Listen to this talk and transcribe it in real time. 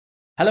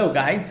Hello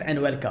guys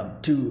and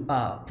welcome to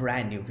a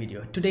brand new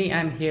video. Today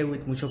I'm here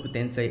with Mushoku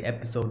Tensei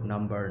episode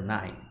number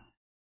 9.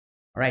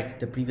 Alright,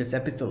 the previous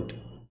episode.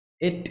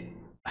 It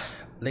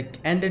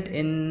ended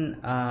in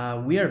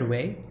a weird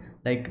way.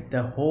 Like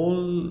the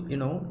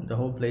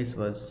whole place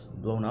was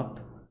blown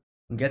up.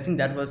 I'm guessing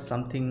that was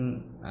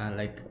something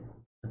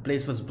the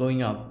place was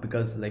blowing up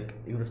because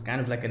it was kind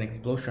of like an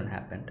explosion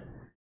happened.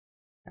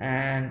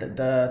 And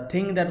the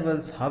thing that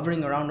was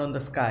hovering around on the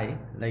sky,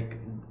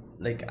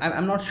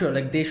 I'm not sure,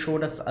 like they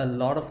showed us a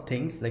lot of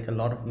things, like a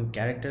lot of new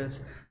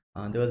characters.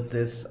 There was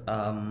this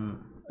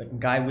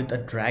guy with a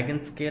dragon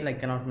scale, I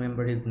cannot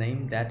remember his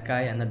name, that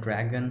guy and the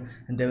dragon.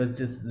 And there was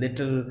this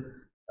little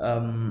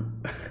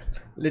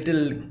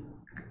little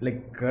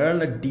like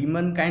girl, a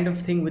demon kind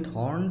of thing with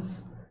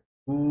horns,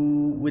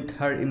 who with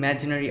her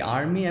imaginary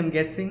army, I'm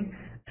guessing.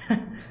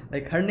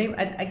 Like her name,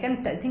 I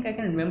think I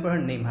can remember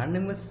her name. Her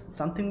name was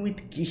something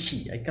with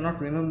Kishi. I cannot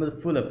remember the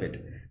full of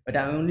it, but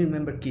I only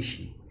remember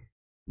Kishi.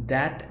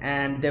 That,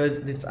 and there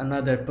was this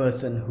another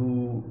person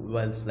who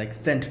was like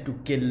sent to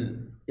kill,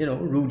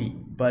 Rudy,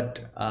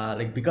 but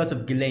because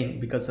of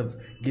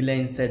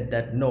Ghislaine said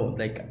that no,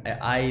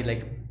 I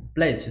like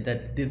pledge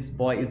that this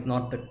boy is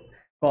not the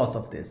cause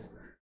of this.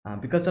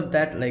 Because of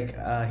that,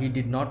 he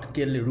did not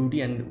kill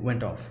Rudy and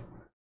went off.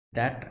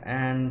 That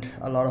and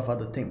a lot of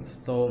other things.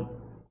 So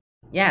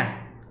yeah,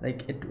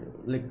 it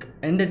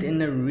ended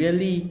in a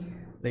really,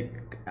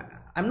 like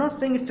I'm not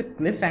saying it's a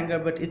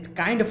cliffhanger, but it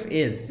kind of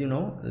is,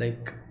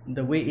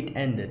 the way it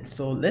ended.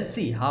 So let's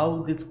see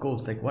how this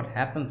goes, like what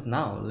happens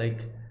now.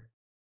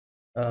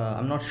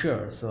 I'm not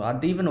sure, so are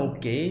they even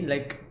okay?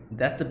 Like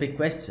that's the big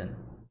question.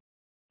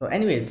 So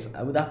anyways,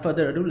 without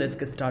further ado, let's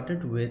get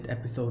started with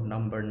episode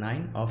number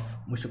 9 of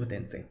Mushoku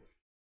Tensei.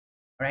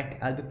 Alright,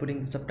 I'll be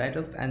putting the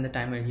subtitles and the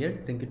timer here,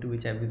 sync it to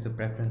whichever is your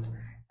preference,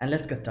 and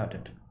let's get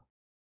started.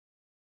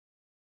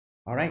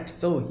 Alright,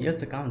 so here's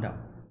the countdown.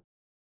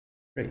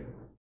 3,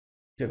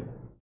 2,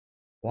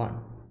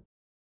 1,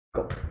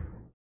 go.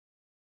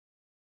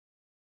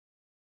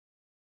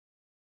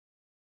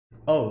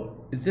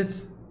 Oh, is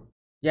this?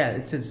 Yeah,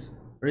 it's his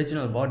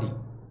original body.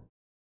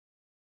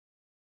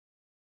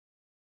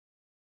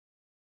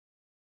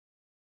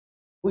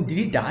 Oh, did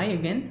he die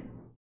again?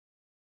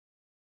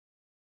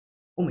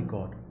 Oh my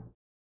god.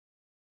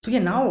 So yeah,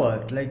 now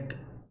what? Like,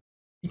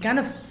 he kind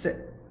of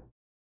said,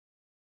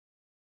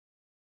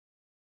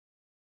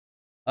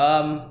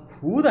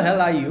 who the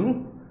hell are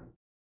you?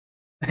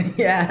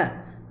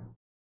 Yeah,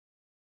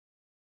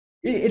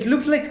 it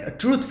looks like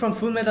Truth from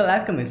Full Metal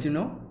Alchemist, you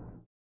know?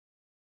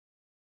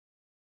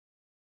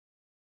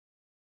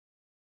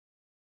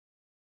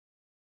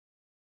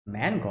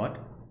 Man God?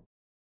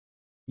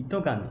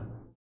 Itogami.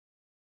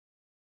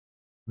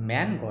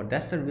 Man God,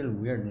 that's a real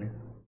weird name.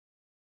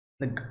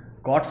 Like,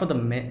 God for the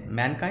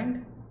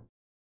mankind?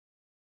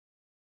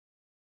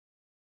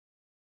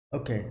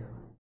 Okay.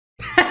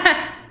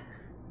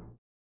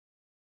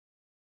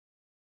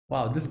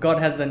 Wow, this God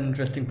has an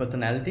interesting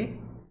personality.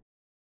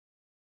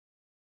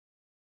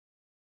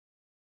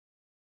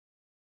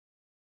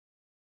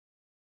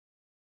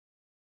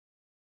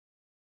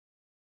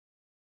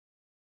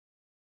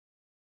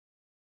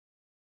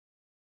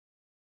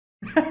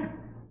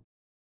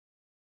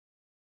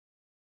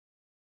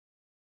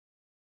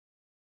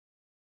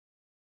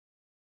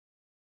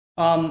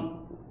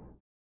 Um,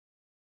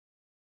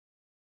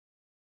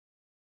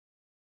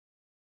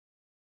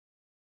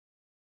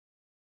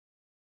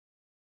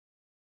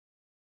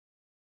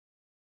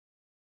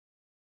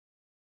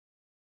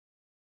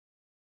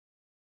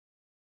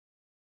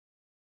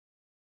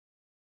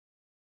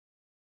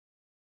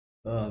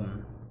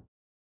 um,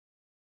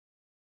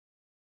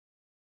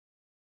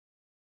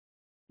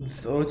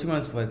 it's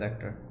Orochimaru's voice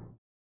actor.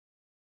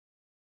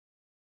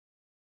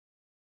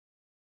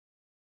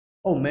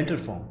 Oh, mental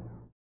form.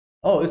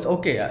 Oh, it's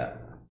okay.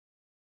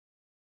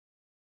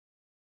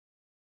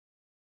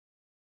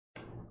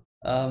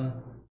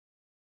 Um,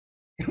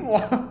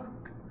 what?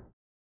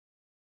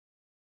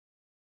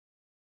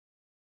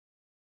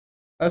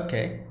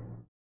 Okay.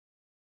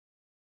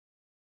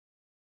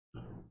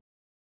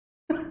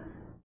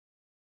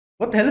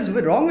 What the hell is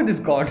wrong with this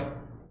god?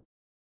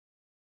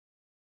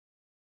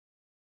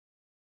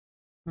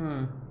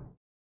 Hmm.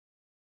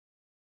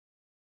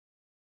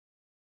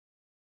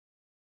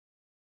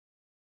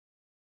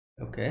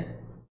 Okay.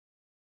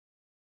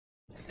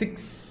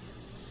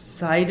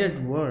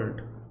 Six-sided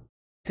word.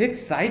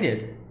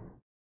 Six-sided.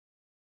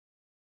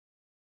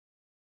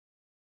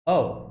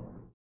 Oh.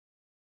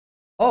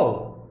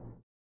 Oh.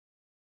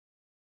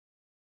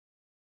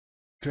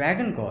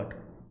 Dragon god.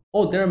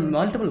 Oh, there are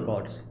multiple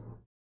gods.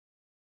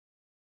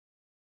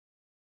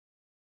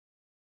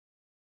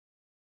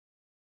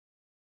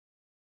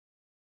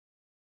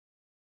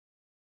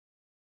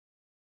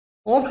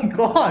 Oh my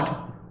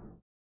god.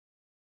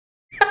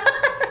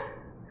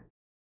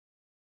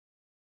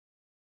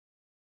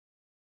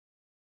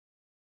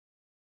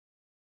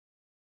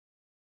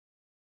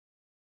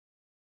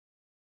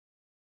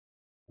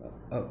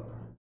 Oh.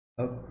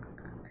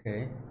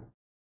 Okay.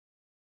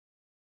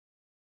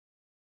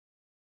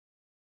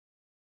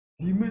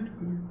 Demon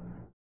girl.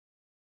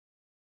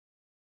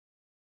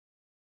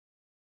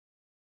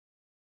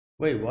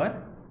 Wait, what?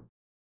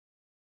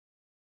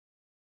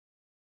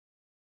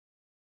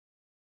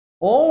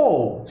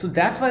 Oh, so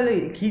that's why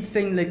like, he's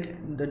saying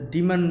like the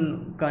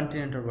demon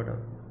continent or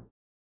whatever.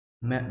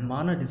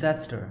 Mana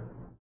disaster.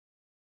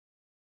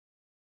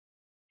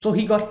 So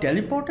he got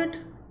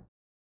teleported?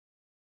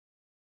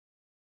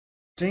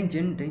 Strange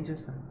in danger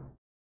zone.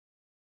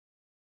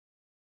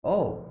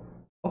 Oh,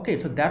 okay.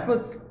 So that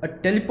was a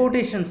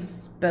teleportation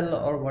spell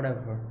or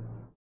whatever.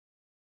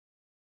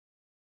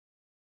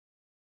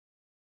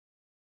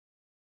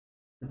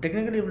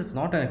 Technically, it was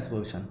not an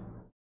explosion.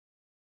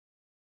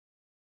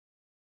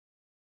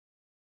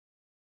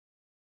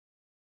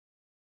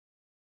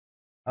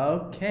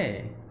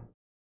 Okay.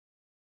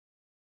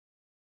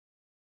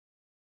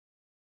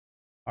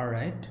 All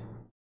right.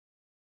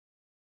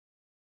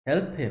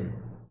 Help him,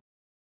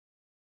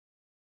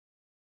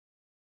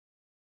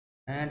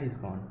 and he's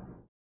gone.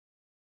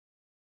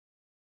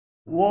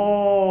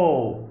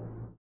 Whoa!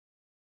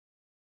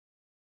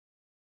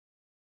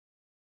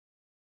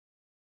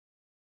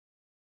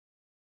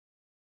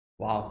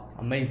 Wow,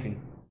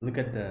 amazing. Look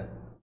at the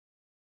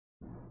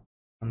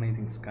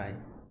amazing sky.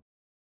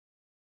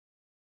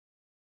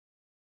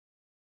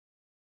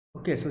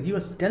 Okay, so he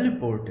was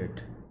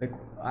teleported. Like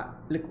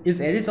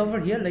is Eris over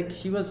here? Like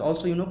she was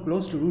also,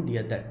 close to Rudy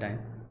at that time.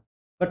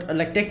 But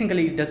like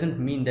technically, it doesn't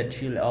mean that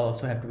she'll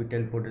also have to be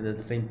teleported at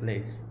the same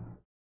place.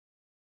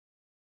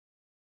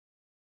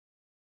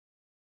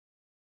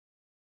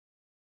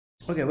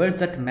 Okay, where's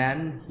that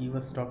man he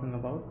was talking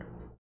about?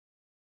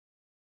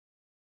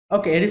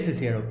 Okay, Eris is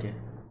here. Okay,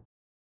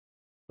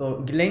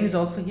 so Ghislaine is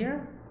also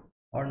here,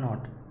 or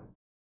not?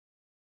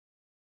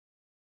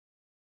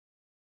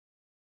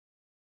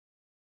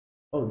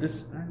 Oh,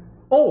 this man.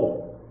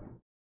 Oh,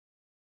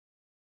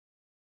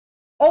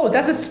 oh,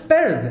 that's a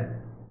spell.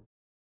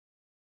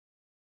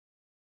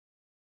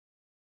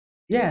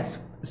 Yes,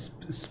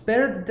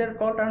 spare they're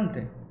called, aren't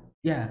they?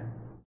 Yeah.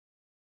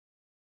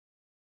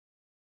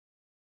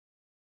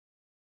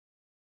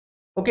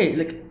 Okay,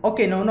 like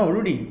okay, no, no,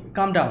 Rudy,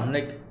 calm down.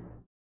 Like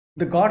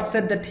the god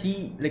said that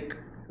he like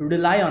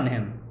rely on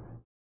him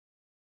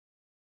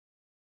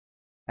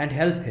and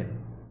help him.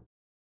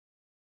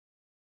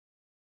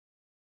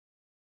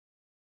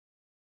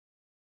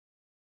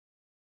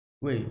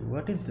 Wait,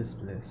 what is this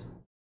place?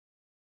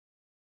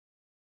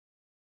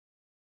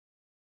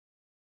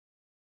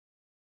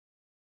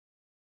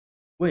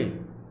 Wait.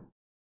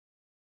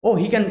 Oh,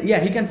 he can. Yeah,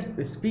 he can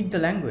speak the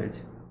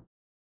language.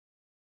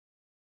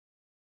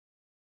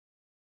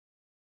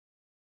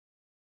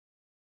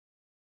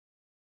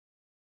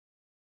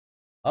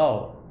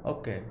 Oh,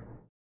 okay.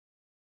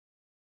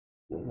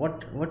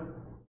 What?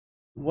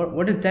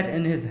 What is that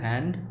in his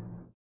hand?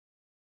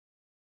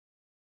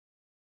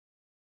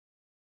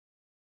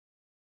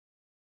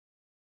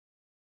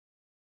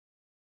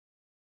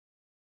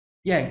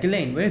 Yeah,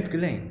 Ghislaine. Where's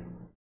Ghislaine?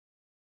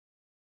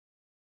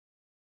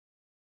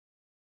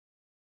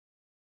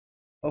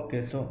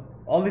 Okay, so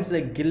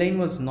obviously like, Ghislaine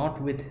was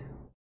not with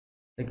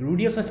like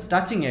Rudius was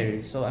touching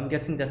Ares, so I'm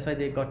guessing that's why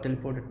they got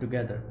teleported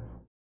together.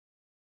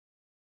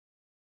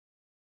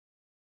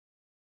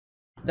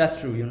 That's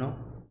true.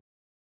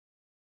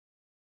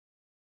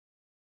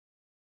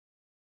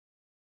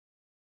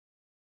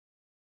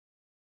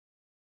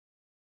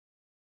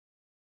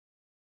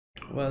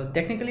 Well,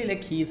 technically,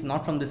 like he's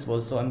not from this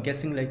world, so I'm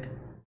guessing like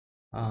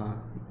uh,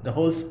 the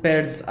whole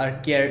spells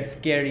are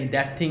scary.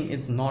 That thing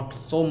is not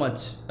so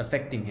much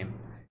affecting him,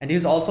 and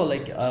he's also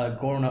like a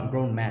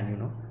grown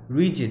man.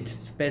 Rigid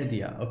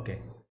Sperdia. Okay,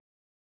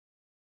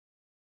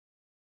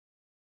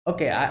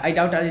 okay. I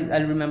doubt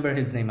I'll remember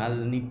his name. I'll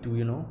need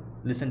to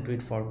listen to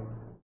it for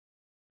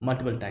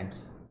multiple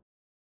times.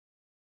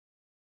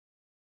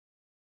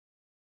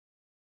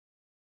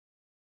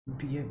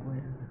 Diego.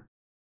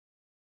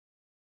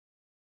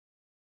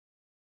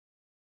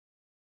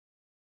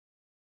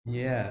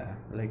 Yeah,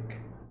 like.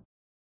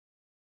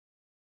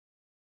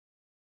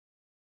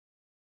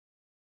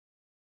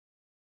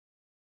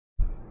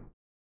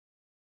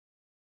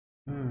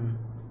 Hmm.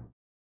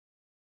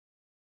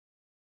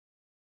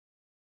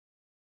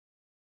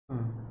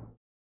 Hmm.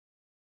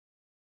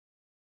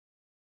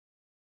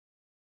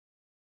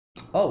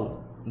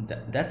 Oh,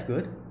 that's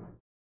good.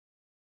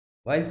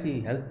 Why is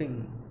he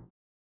helping?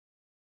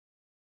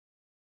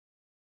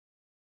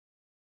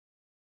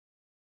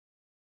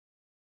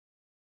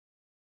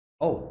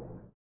 Oh,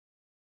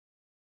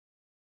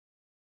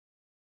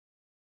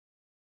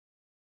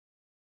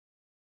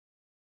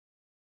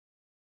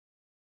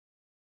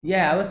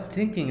 yeah, I was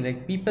thinking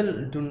like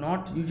people do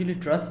not usually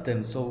trust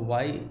them, so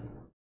why?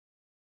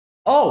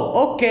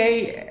 Oh,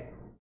 okay.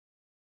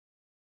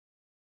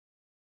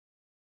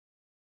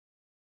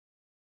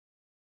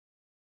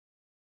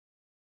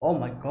 Oh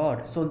my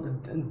god. So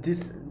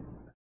this.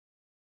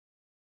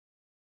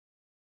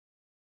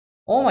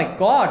 Oh my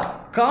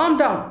god. Calm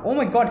down. Oh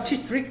my god. She's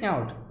freaking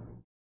out.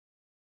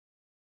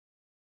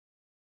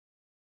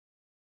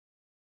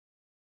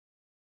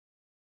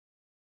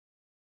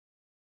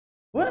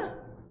 What?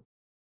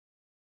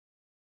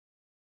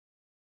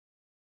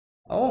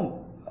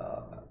 Oh,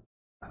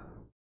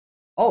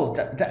 oh,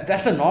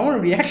 that's a normal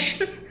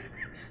reaction.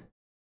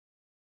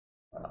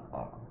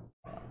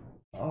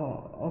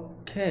 Oh,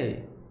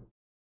 okay.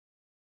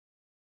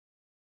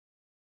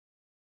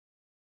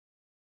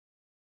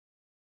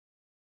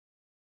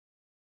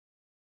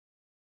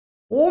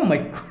 Oh my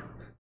god.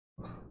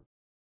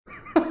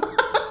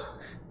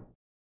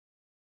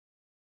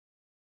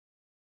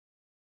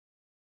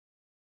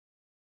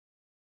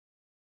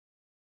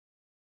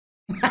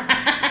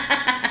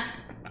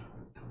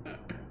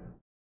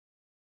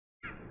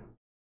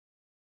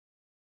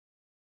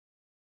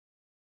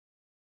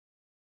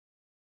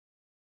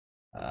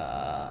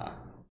 Uh,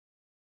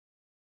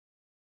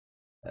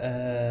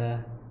 uh,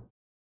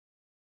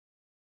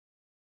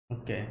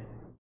 okay.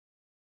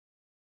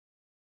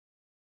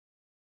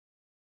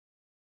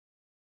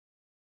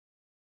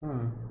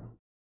 Hmm.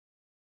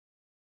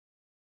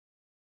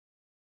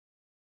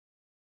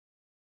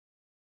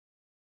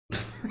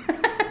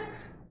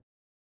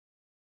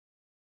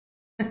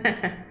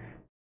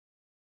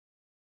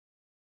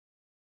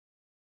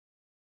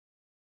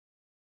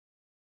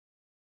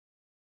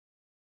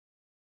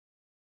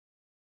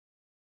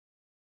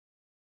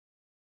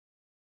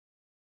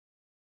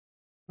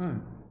 Hmm.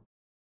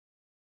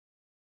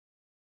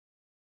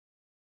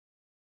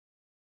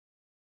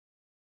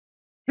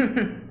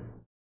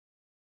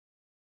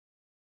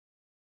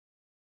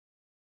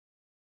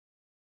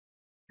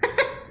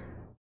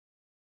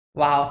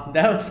 Wow,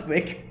 that was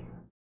quick.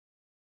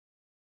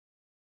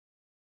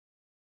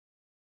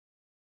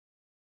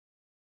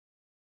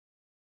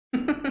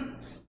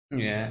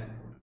 Yeah.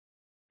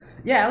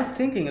 Yeah, I was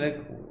thinking like,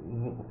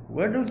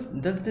 where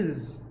does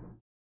this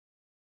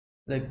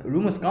like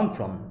rumors come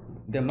from?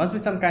 There must be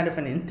some kind of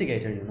an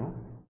instigator, you know,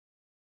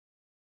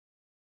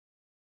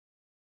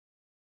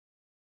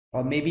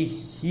 or maybe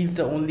he's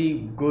the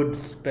only good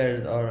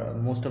spirit, or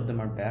most of them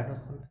are bad or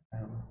something. I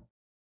don't know.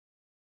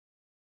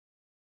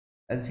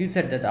 As he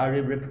said that our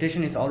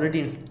reputation is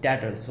already in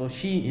tatters, so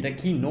he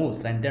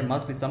knows, and there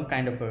must be some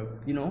kind of a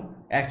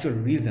actual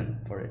reason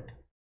for it.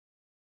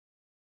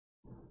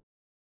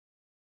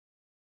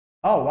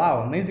 Oh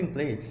wow, amazing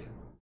place.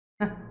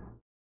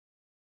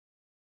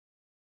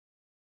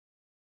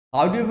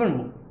 How do you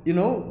even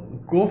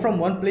go from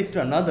one place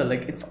to another?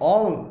 Like it's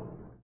all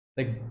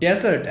like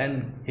desert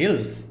and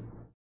hills.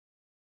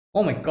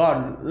 Oh my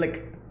god,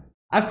 like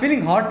I'm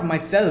feeling hot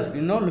myself,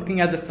 looking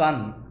at the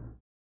sun.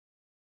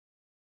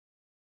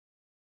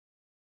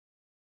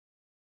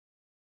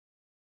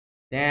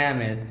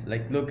 Damn it,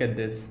 like look at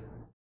this.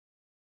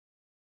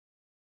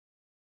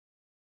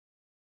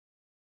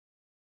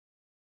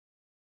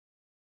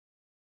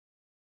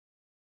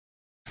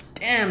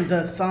 Damn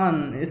the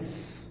sun,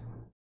 it's.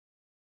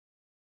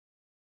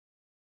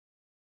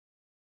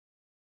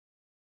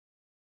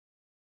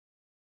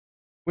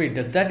 Wait,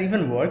 does that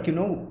even work?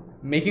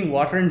 Making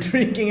water and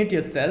drinking it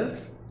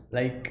yourself?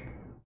 Like,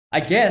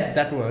 I guess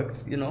that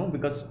works,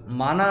 because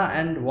mana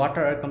and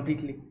water are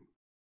completely.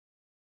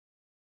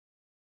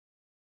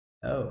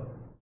 Oh,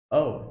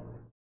 oh,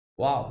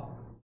 wow.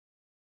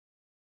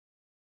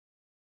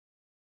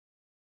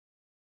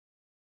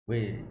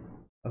 Wait,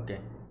 okay.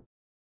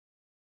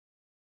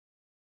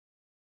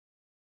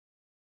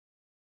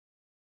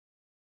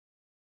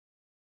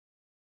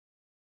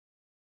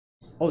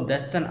 Oh,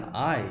 that's an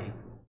eye.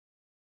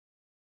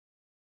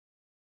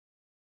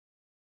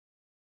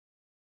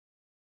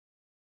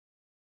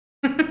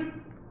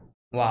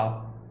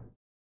 Wow.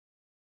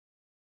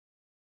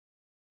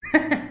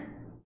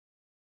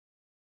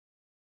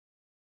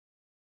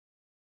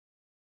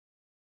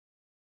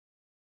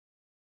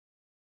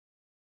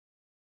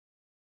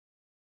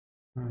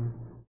 Hmm.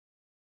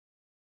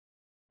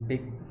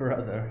 Big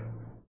brother.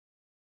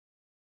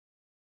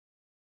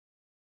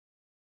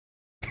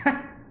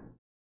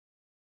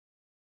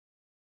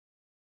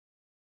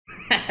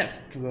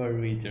 Poor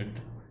Richard.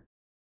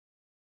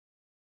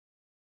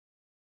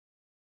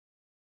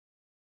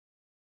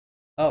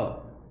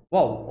 Oh,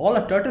 wow, all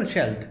a turtle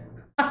shelled.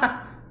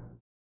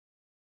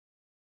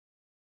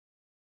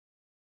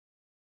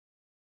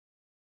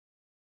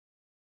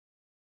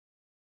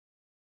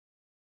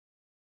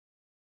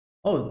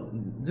 Oh,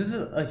 this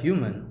is a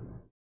human.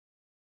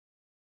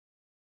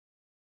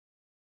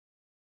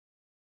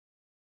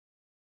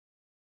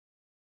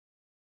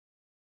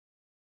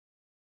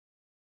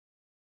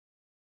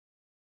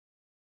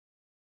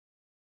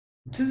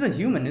 This is a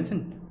human,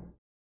 isn't it?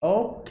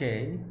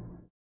 Okay.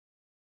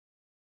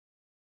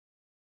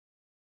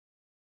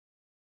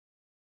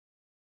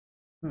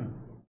 Hmm.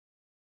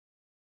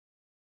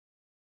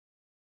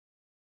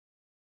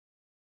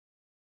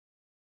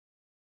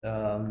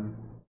 Um.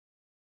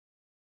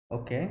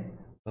 Okay.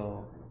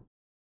 So.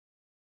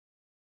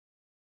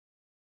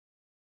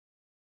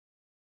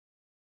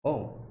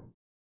 Oh.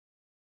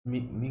 Me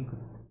good.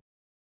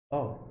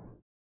 Oh.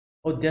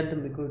 Oh, they're the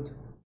me good.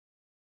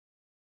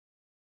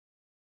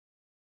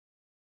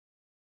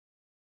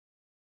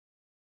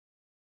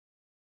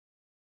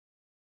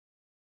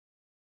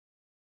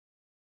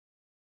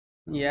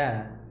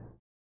 Yeah.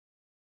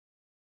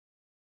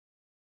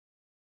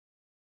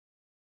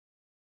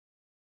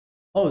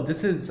 Oh,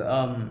 this is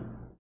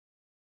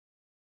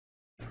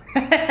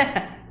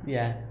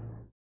yeah.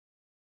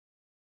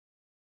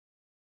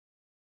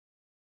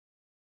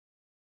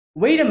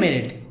 Wait a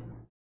minute.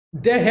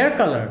 Their hair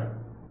color.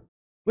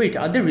 Wait,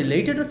 are they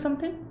related or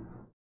something?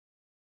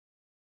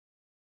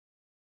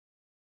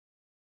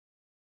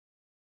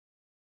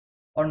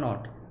 Or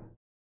not?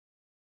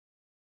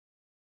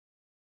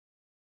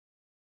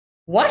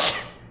 What?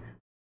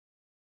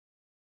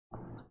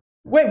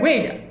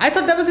 Wait. I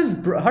thought that was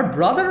her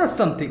brother or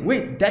something.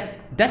 Wait,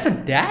 that's a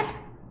dad?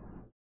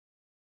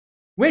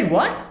 Wait,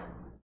 what?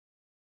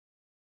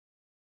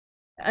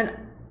 And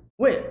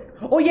wait.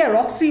 Oh yeah,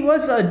 Roxy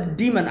was a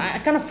demon. I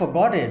kind of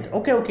forgot it.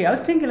 Okay. I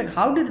was thinking like,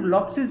 how did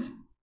Roxy's?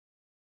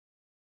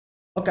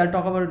 Okay, I'll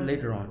talk about it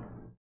later on.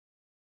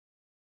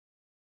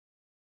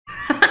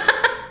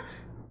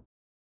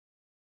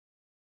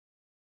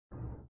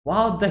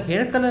 Wow, the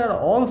hair color are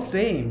all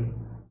same.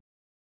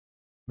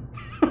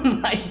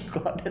 My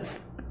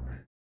goodness.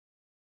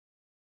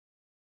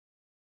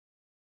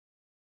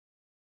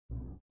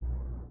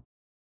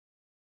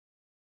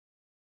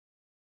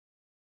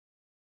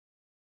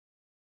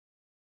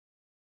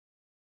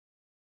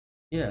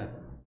 Yeah.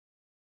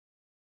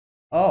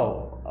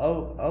 Oh,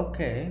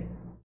 okay.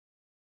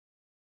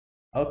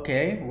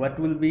 Okay, what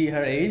will be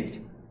her age?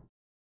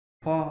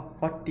 For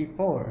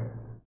 44.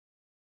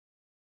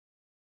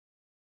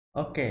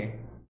 Okay.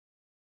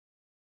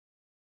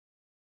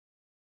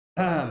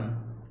 Um.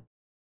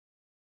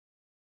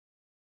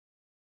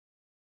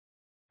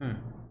 Hmm.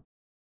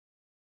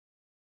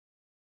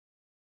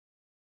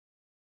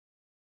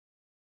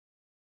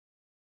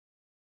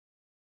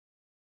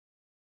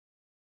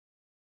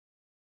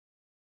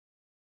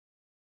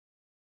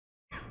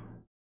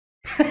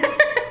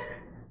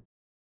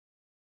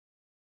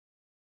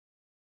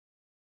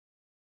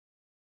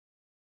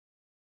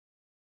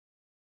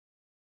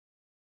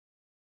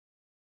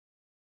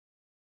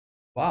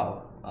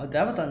 Wow,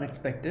 that was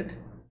unexpected.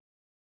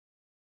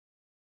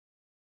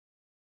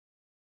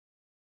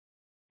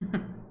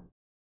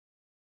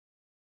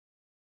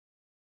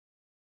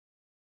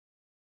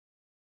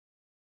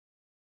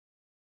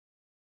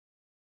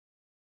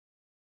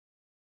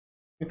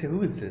 Okay,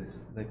 who is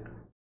this? Like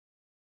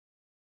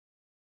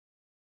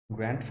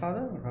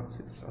grandfather or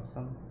Roxas or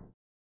some?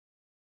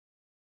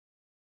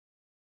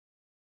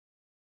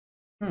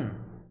 Hmm.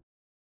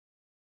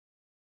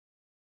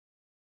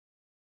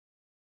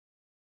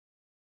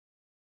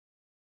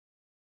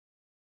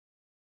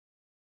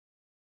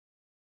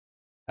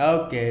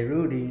 Okay,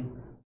 Rudy.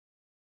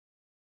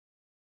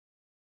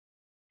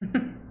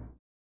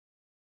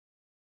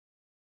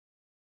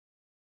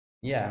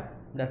 Yeah,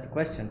 that's a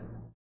question.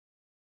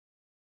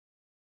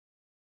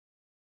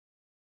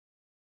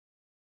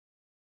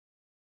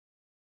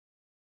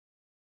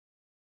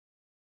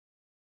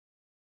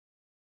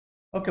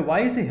 Okay,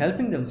 why is he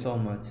helping them so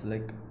much?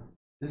 Like,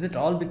 is it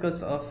all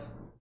because of?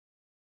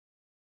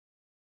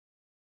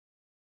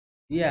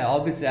 Yeah,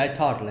 obviously, I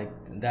thought like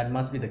that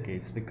must be the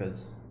case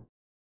because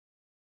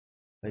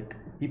like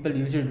people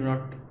usually do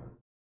not.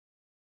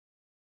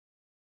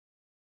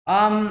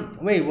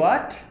 Wait,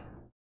 what?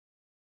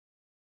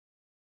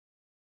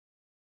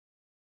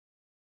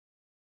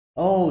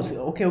 Oh,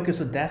 okay,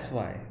 so that's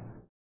why.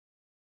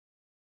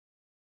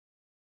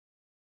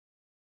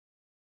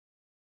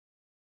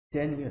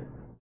 10 years.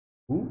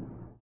 Who?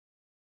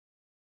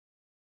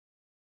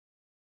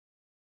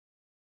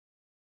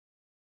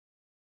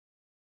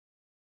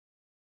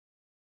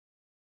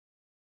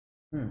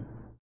 Hmm.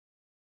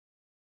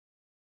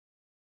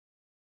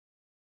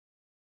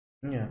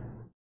 Yeah.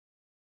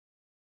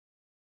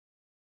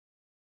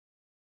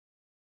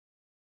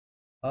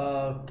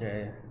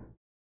 Okay.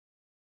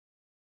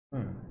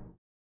 Hmm.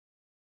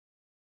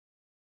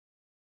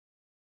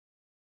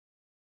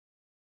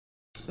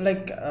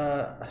 Like,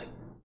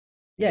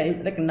 yeah,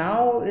 like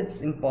now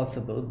it's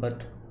impossible,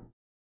 but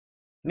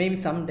maybe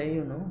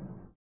someday,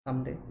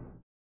 someday.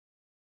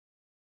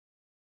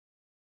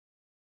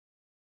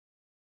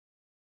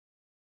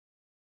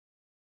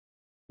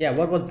 Yeah,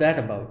 what was that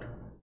about?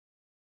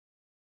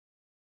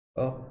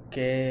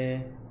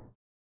 Okay.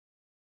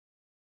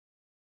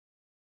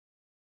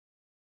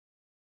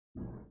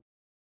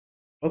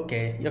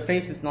 Okay, your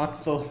face is not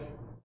so,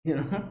 you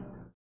know.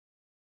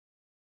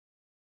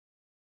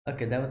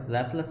 Okay, that was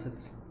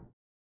Laplace's.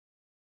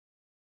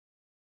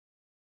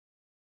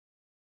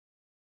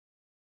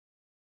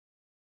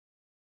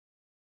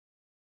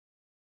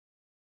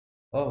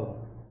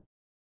 Oh,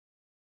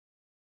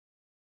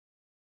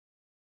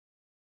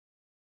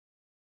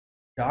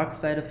 dark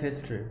side of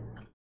history.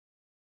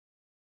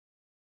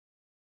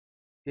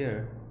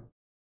 Here.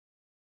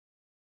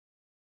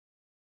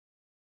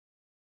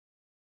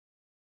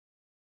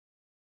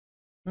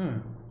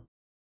 Hmm.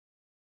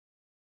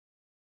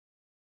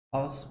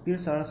 Our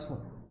spirits are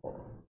so.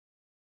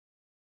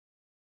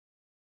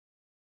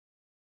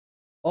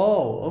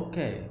 Oh,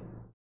 okay.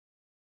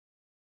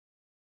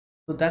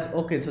 So that's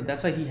okay. So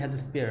that's why he has a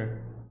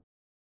spear.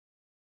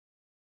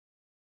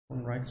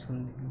 From right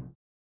from the.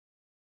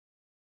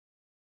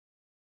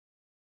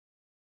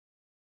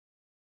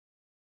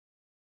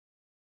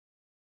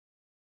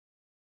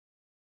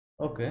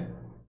 Okay.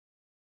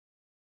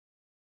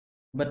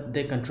 But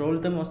they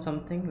controlled them or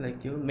something,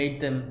 like you made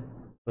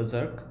them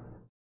berserk.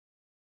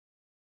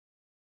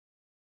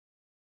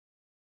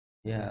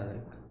 Yeah,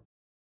 like.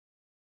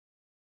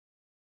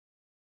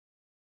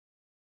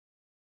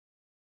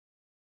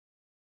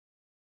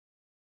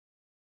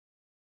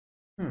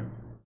 Hmm.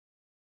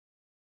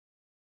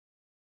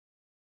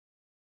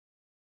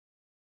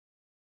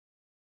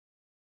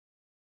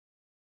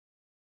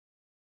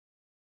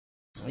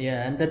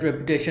 Yeah, and that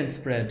reputation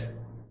spread.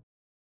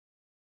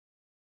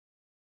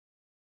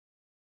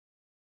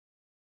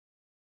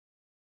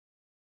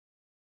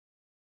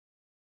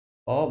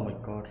 Oh my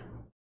god.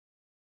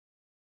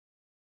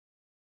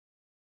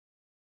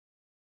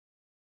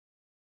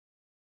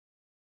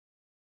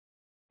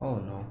 Oh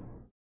no.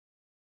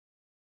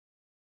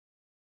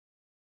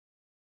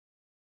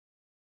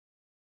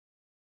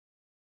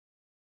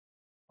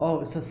 Oh,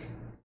 it's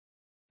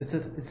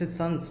his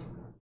son's.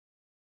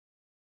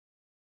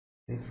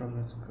 He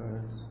from his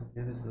curse.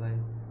 Give his life.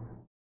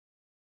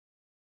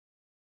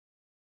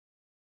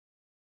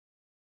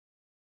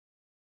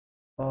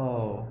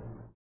 Oh.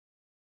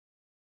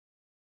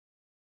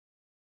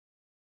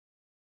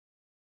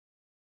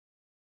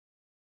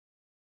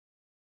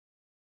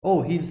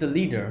 Oh, he's the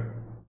leader.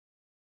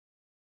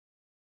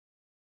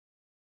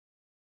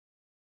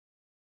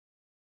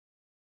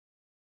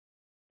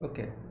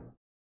 Okay.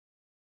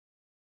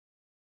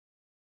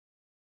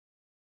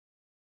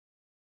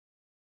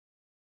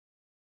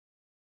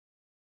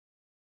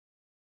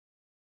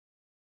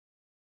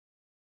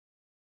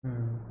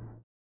 Hmm.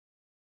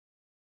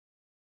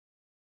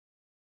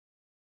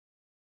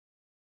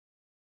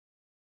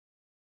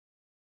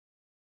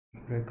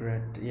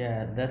 Regret.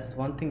 Yeah, that's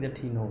one thing that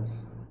he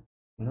knows.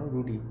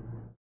 Rudy.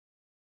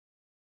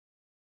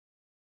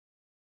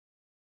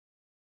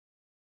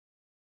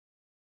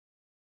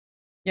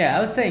 Yeah, I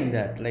was saying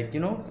that. Like,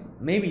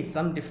 maybe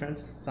some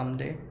difference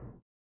someday.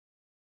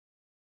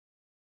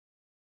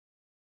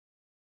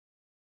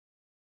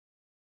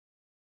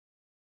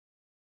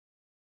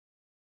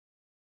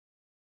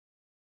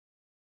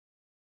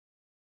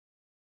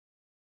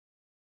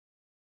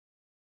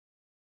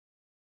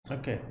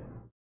 Okay.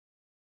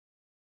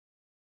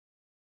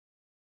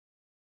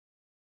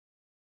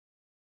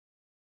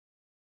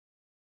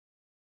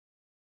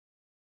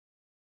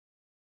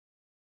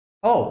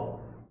 Oh,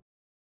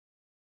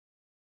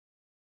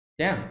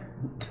 damn.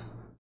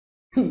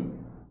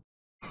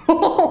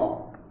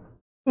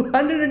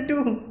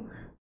 102.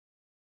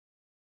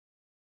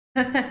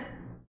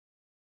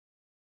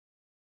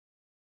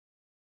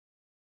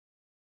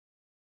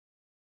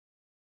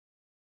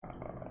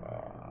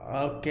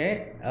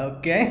 Okay,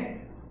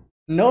 okay.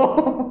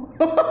 No.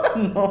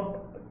 No.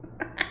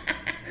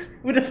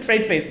 With a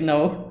straight face,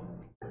 no.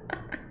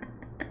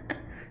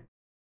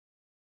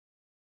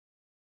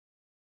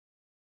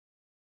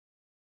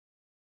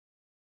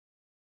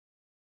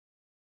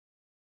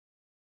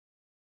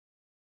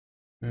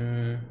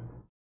 Mm.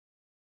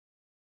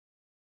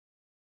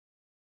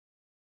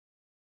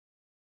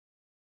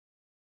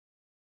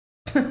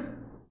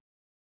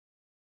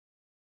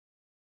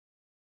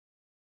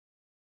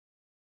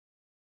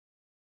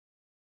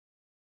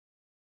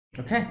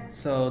 Okay,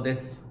 so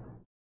this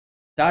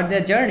start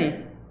their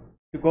journey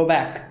to go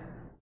back.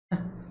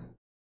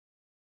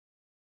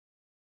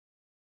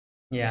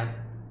 Yeah.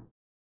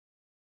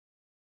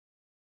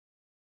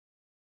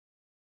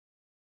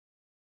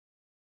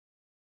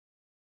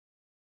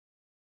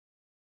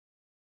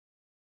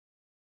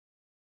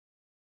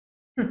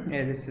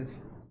 Yeah, this is.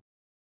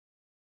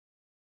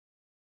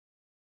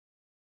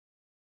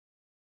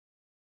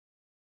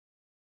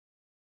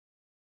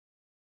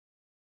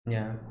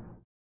 Yeah.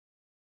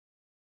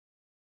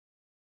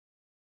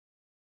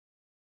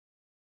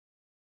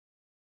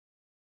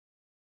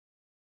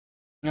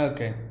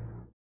 Okay.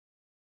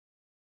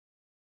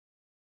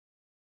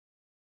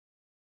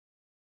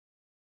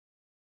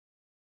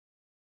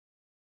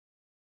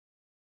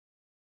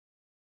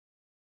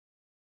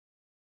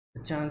 A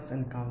chance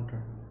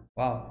encounter.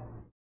 Wow.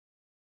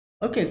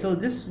 Okay, so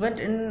this went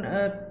in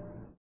a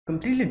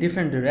completely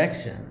different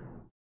direction.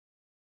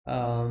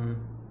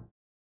 Um,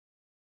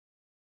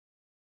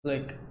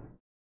 like,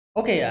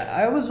 okay,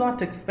 I was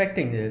not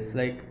expecting this.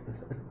 Like,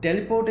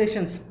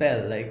 teleportation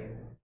spell. Like,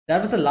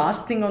 that was the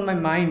last thing on my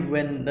mind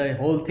when the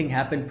whole thing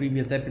happened.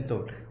 Previous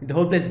episode, the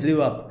whole place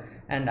blew up,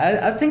 and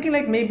I was thinking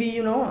like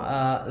maybe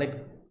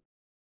like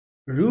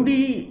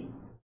Rudy,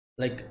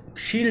 like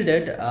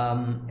shielded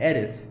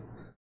Eris.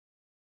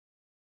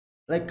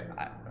 Like,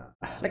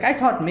 like I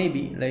thought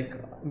maybe like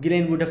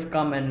Ghislaine would have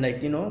come and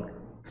like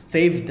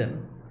saved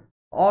them,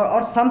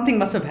 or something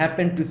must have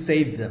happened to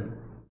save them,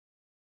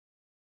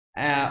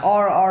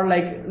 or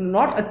like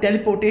not a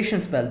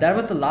teleportation spell. That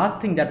was the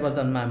last thing that was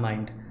on my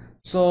mind.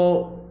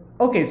 So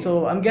okay,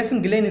 so I'm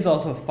guessing Ghislaine is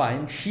also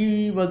fine.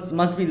 She was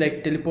must be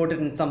like teleported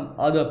in some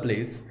other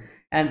place,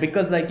 and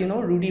because like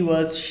Rudy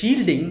was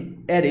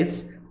shielding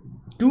Eris,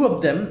 two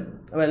of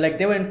them were like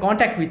they were in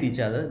contact with each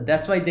other.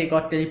 That's why they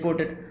got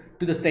teleported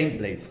to the same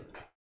place.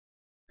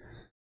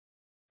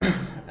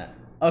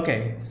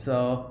 Okay,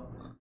 so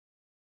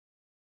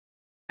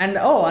And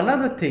oh,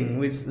 another thing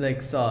we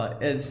like saw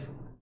is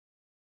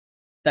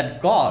that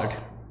God.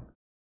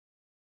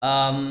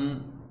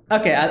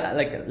 Okay, I'll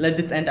like let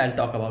this end. I'll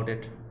talk about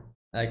it.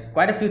 Like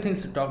quite a few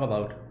things to talk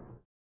about.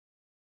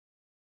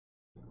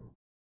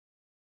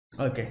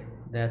 Okay,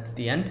 that's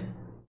the end.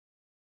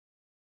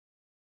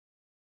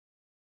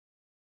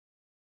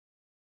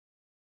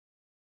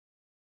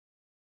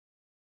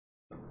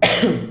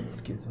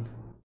 Excuse me.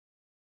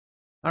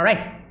 All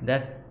right,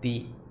 that's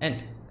the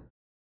end.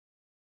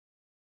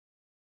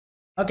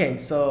 Okay,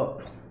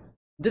 so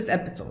this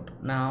episode.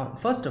 Now,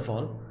 first of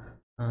all,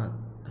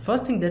 the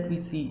first thing that we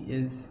see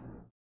is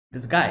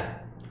this guy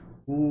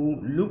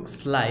who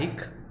looks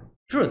like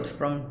Truth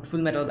from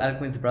Full Metal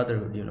Alchemist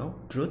Brotherhood. You know,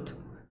 Truth,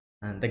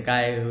 and the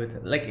guy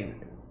with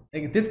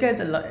like this guy's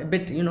a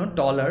bit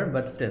taller,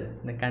 but still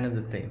like kind of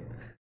the same.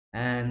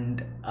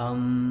 And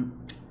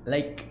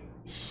like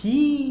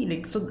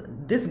so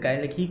this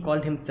guy, like, he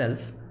called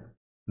himself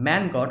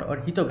man god or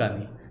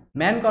hitogami.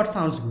 Man god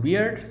sounds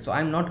weird, so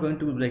I'm not going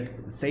to like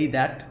say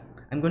that.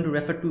 I'm going to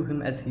refer to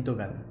him as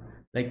hitogami.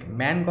 Like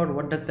man god,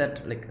 what does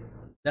that like?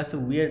 That's a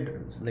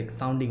weird like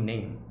sounding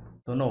name.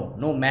 So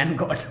no man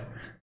god.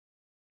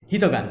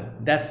 Hitogami,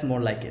 that's more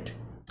like it.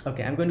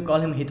 Okay, I'm going to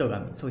call him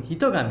hitogami. So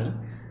hitogami,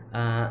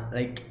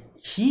 like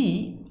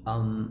he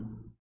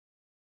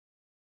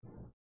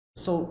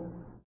so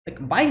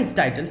like by his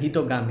title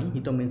hitogami,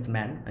 hito means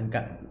man and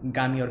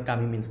gami or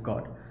kami means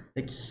god.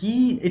 Like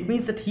it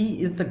means that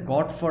he is the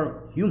god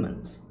for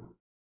humans.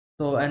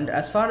 So, and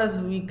as far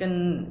as we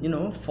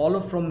can follow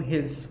from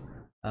his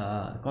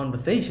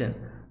conversation,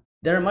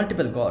 there are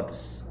multiple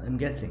gods, I'm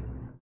guessing.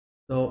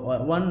 So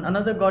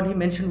another god he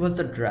mentioned was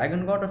the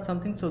dragon god or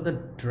something. So the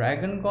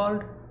dragon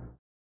god,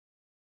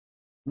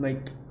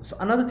 like, so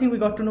another thing we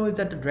got to know is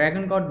that the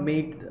dragon god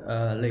made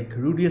like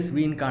Rudius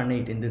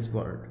reincarnate in this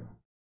world.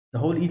 The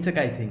whole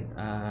isekai thing,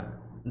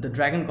 the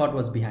dragon god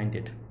was behind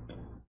it.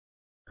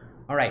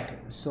 All right,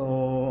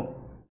 so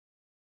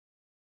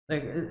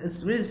like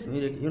it's really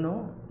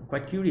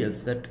quite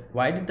curious that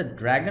why did the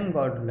dragon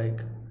god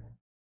like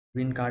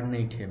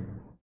reincarnate him.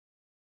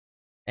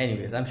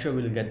 Anyways, I'm sure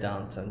we'll get the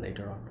answer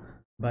later on.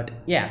 But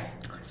yeah,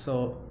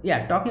 so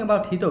yeah, talking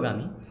about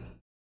hitogami,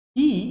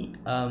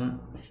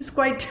 he's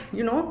quite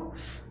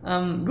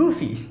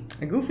goofy,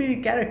 a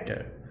goofy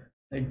character.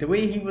 Like the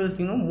way he was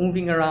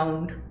moving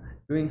around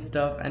doing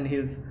stuff, and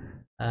his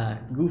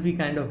goofy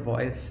kind of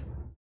voice.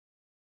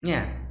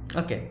 Yeah,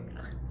 okay,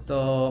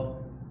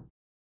 so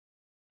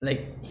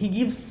like he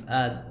gives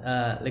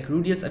like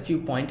Rudius a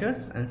few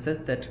pointers and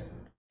says that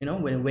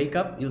when you wake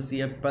up you'll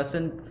see a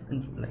person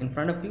in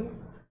front of you,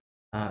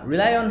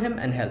 rely on him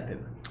and help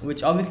him,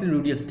 which obviously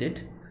Rudius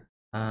did.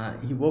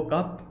 He woke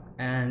up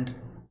and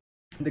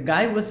the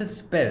guy was his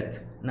spirit.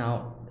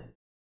 Now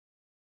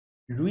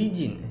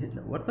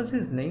Ruijin, what was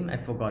his name? I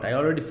forgot. I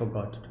already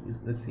forgot.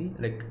 Let's see,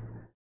 like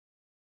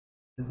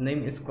his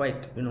name is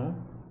quite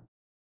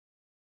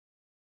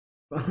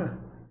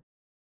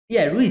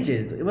yeah,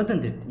 Ruijin,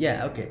 wasn't it?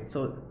 Yeah, okay,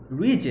 so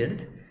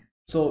Ruijin.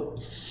 So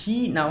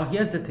now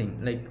here's the thing,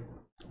 like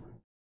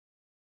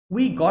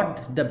we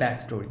got the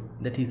backstory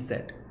that he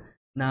said.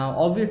 Now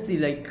obviously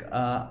like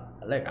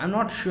I'm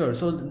not sure,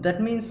 so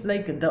that means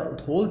like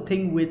the whole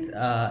thing with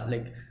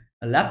like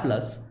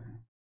Laplace,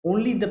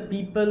 only the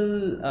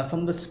people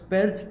from the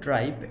Spurs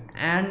tribe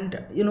and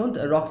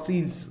the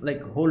Roxy's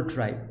like whole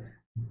tribe,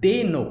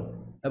 they know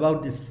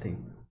about this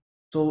thing.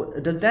 So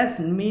does that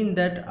mean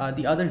that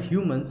the other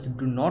humans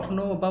do not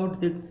know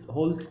about this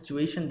whole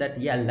situation, that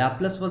yeah,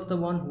 Laplace was the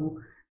one who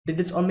did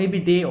this, or maybe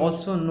they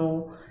also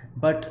know,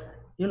 but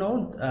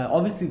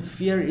obviously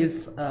fear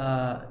is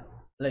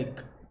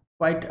like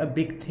quite a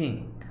big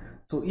thing.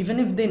 So even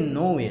if they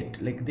know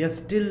it, like they're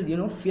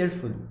still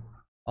fearful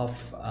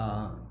of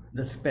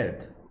the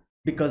spirit,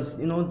 because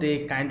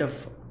they kind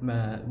of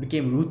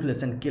became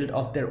ruthless and killed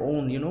off their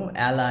own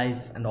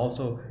allies and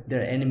also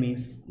their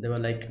enemies. They were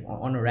like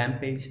on a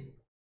rampage.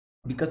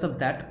 Because of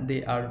that,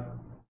 they are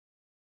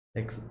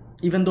like,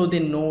 even though they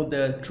know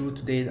the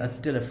truth, they are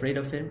still afraid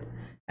of it.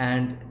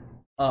 And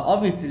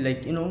obviously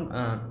like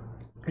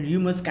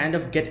rumors kind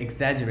of get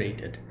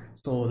exaggerated.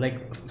 So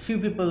like few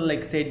people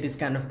like said this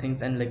kind of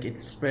things, and like it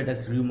spread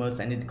as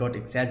rumors and it got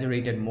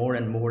exaggerated more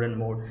and more and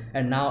more,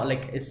 and now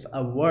like it's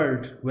a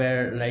word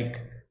where like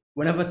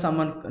whenever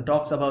someone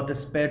talks about a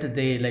spirit,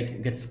 they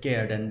like get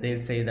scared and they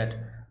say that,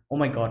 oh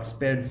my god,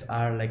 spirits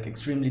are like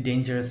extremely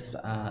dangerous,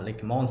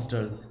 like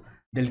monsters,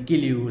 they'll kill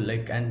you,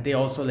 like, and they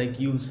also like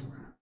use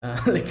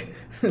like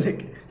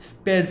like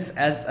spirits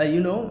as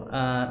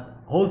a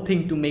whole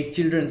thing to make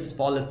children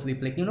fall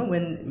asleep. Like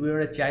when we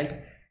were a child,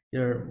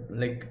 your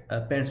like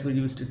parents will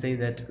used to say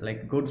that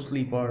like go to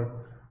sleep,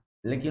 or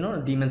like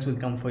demons will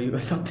come for you or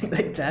something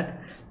like that.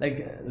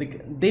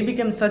 Like they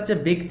became such a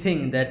big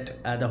thing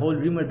that the whole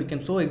rumor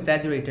became so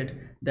exaggerated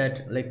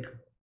that like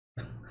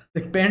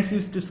like parents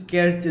used to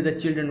scare the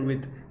children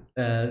with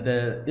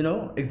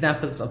the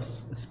examples of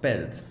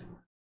spells.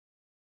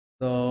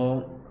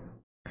 So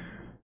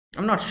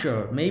I'm not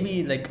sure,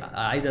 maybe like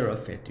either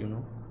of it,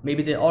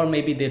 maybe they, or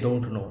maybe they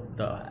don't know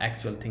the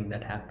actual thing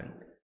that happened.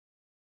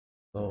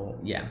 So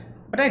yeah,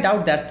 but I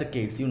doubt that's the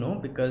case,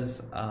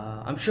 because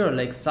I'm sure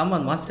like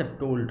someone must have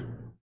told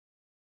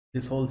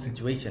this whole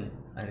situation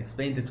and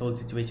explained this whole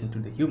situation to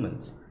the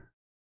humans.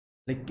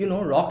 Like,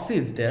 Roxy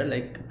is there,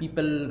 like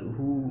people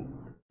who,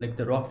 like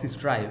the Roxy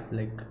tribe,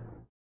 like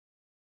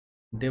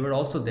they were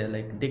also there,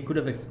 like they could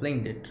have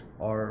explained it,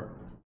 or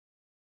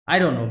I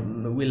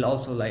don't know. We'll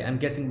also, like, I'm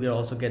guessing we'll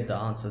also get the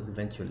answers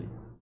eventually.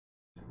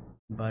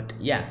 But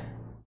yeah,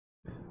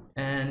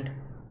 and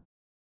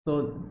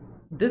so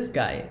this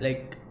guy,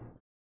 like,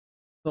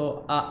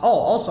 so oh,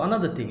 also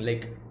another thing,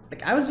 like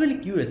I was really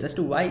curious as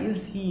to why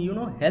is he,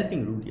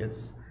 helping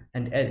Rudius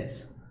and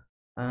Eris.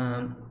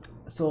 Um,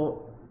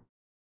 so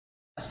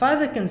as far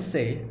as I can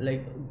say,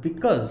 like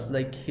because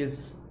like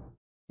his,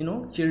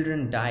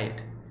 children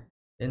died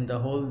in the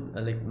whole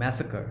like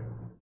massacre,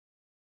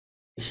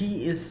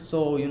 he is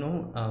so,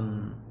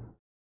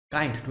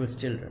 kind to his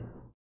children,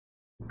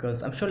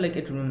 because I'm sure like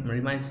it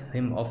reminds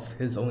him of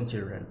his own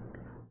children.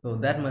 So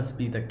that must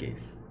be the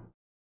case.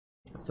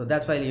 So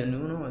that's why,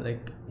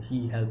 like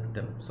he helped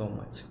them so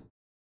much,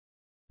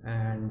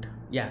 and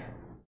yeah,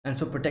 and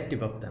so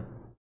protective of them.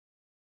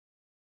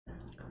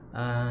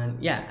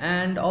 And yeah,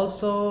 and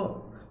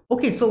also,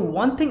 okay, so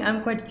one thing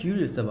I'm quite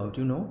curious about,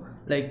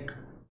 like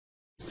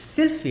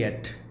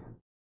Sylphiet.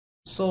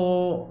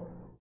 So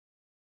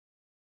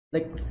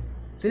like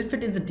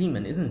Sylphiet is a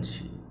demon, isn't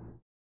she?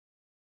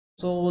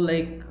 So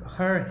like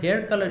her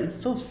hair color is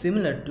so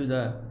similar to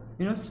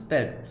the,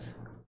 spells.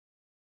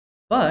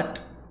 But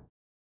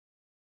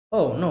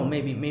oh no,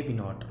 maybe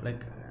not.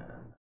 Like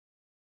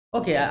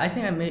okay, I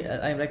think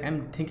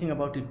I'm thinking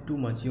about it too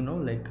much,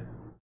 like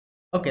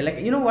okay,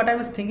 like what I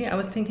was thinking. I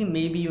was thinking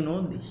maybe,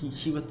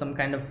 she was some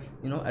kind of,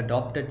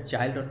 adopted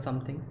child or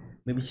something.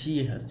 Maybe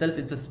she herself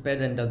is a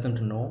sped and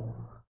doesn't know,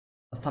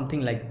 or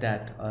something like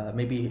that.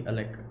 Maybe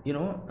like,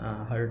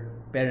 her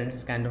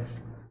parents kind of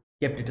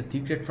kept it a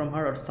secret from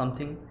her or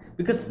something,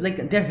 because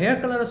like their hair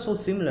color is so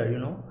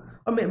similar,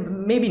 or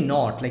maybe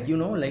not, like,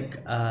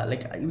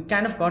 like we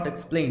kind of got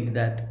explained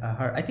that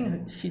her, I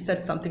think she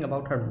said something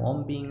about her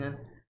mom being a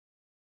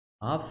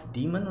half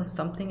demon or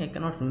something. I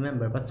cannot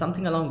remember, but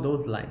something along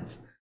those lines.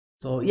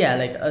 So yeah,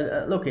 like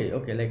okay,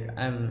 like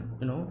I'm,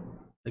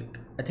 like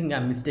I think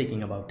I'm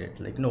mistaking about it.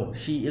 Like no,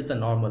 she is a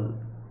normal,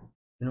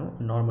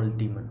 normal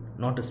demon,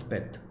 not a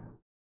sped.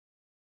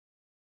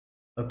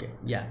 Okay,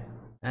 yeah,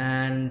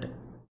 and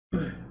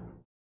so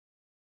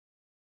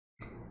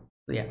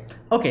yeah,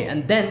 okay,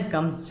 and then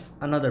comes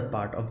another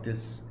part of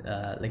this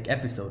like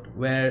episode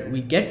where we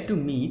get to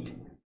meet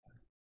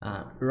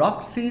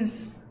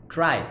Roxy's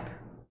tribe.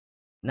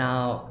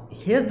 Now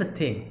here's the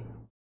thing.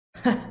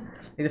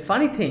 The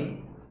funny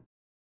thing,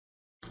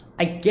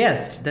 I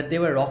guessed that they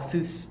were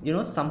Roxy's,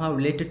 somehow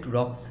related to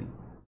Roxy.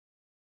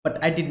 But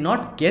I did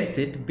not guess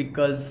it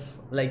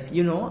because, like,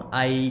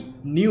 I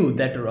knew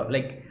that,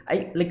 like,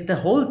 like the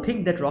whole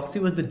thing that Roxy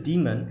was a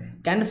demon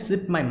kind of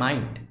slipped my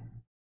mind,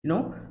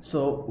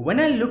 So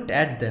when I looked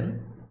at them,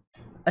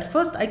 at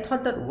first I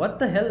thought that what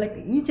the hell, like,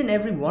 each and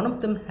every one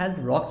of them has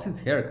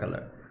Roxy's hair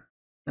color.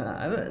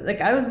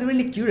 Like I was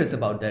really curious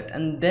about that,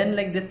 and then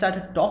like they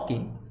started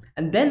talking,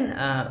 and then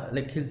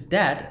like his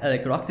dad,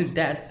 like Roxy's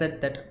dad,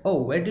 said that,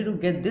 oh, where did you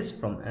get this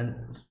from, and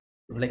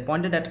like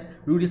pointed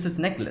at Rudius's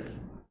necklace.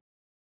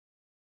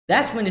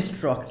 That's when it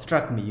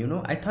struck me,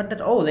 I thought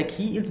that, oh, like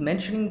he is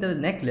mentioning the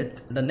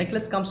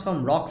necklace comes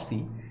from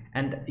Roxy,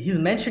 and he's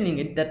mentioning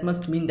it, that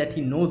must mean that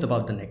he knows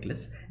about the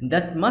necklace, and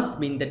that must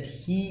mean that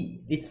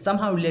it's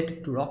somehow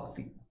related to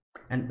Roxy.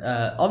 And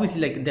obviously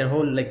like their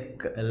whole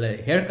like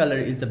hair color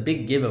is a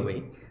big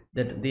giveaway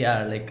that they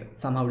are like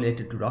somehow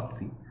related to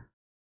Roxy.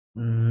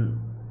 mm,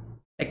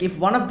 like if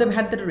one of them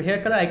had the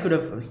hair color, I could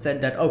have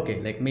said that,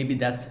 okay, like maybe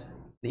that's,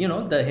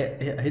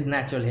 his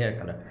natural hair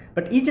color,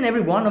 but each and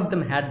every one of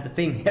them had the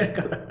same hair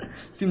color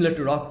similar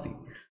to Roxy.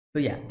 So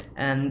yeah,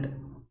 and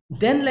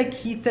then like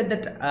he said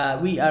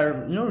that we are,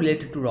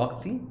 related to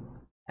Roxy,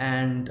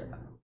 and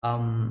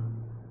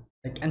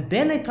like, and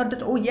then I thought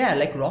that, oh yeah,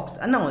 like Roxy,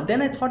 no,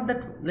 then I thought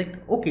that,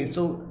 like, okay,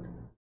 so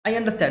I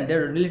understand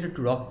they're related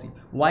to Roxy.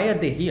 Why are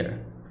they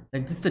here?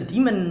 Like this is a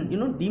demon,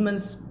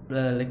 demons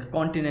like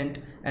continent,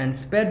 and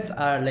speds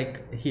are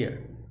like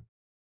here.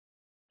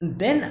 And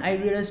then I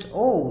realized,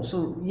 oh,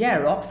 so yeah,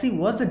 Roxy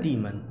was a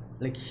demon.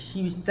 Like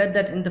she said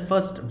that in the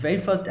very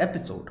first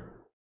episode,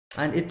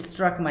 and it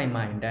struck my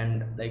mind.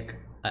 And like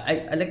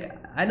I like,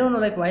 I don't know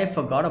like why I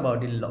forgot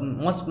about it.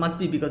 Must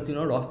be because,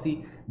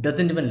 Roxy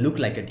doesn't even look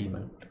like a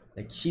demon.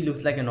 Like she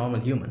looks like a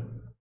normal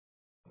human.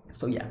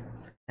 So yeah,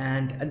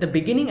 and at the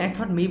beginning I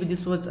thought maybe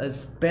this was a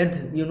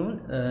sped,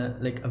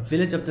 like a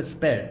village of the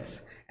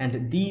speds,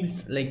 and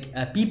these like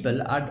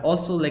people are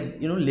also like,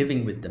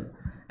 living with them.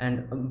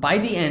 And by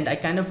the end I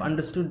kind of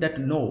understood that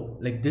no,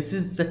 like this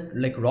is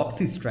like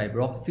Roxy's tribe,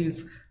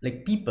 Roxy's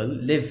like people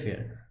live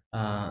here.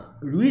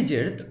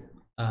 Ruijert,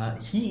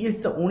 he is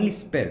the only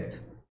sped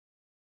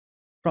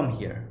from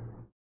here,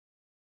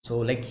 so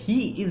like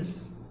he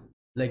is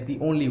like the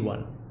only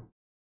one.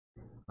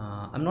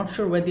 I'm not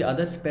sure where the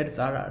other speds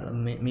are.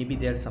 Maybe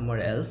they're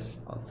somewhere else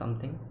or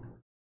something.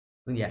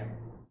 So yeah.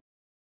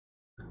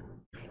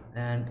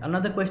 And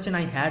another question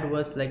I had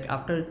was like,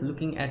 after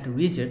looking at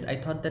Rigid,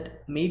 I thought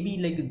that maybe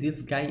like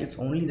this guy is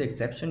only the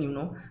exception,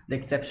 the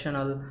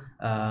exceptional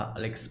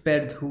like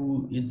spirit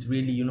who is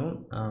really,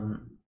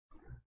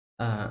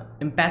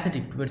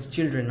 empathetic towards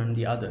children and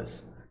the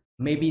others.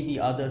 Maybe the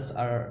others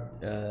are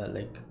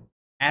like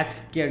as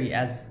scary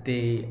as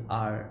they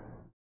are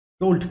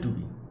told to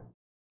be.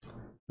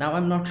 Now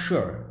I'm not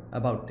sure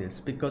about this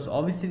because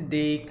obviously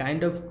they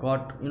kind of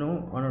got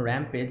on a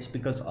rampage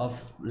because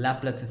of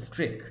Laplace's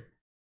trick,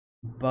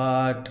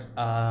 but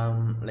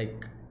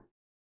like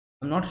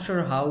I'm not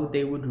sure how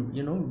they would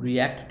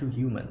react to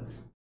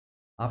humans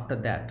after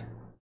that.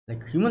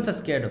 Like humans are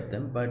scared of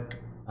them, but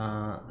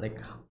like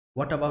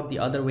what about the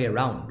other way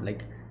around?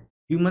 Like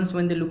humans,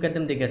 when they look at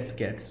them they get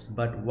scared,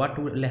 but what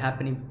will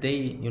happen if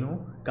they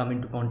come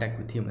into contact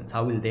with humans?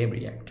 How will they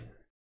react?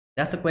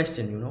 That's the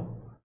question.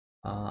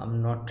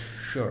 I'm not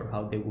sure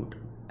how they would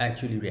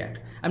actually react.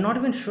 I'm not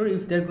even sure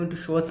if they're going to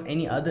show us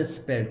any other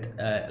spirit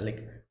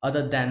like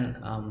other than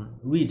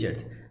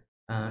Rigid,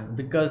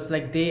 because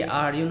like they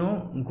are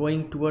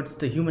going towards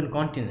the human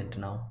continent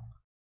now,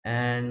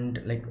 and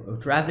like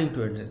traveling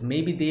towards this.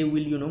 Maybe they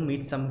will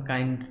meet some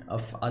kind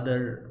of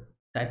other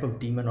type of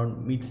demon, or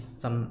meet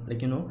some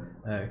like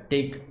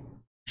take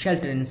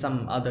shelter in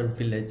some other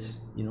village,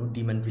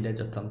 demon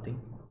village or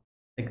something.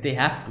 Like they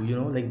have to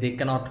like they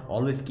cannot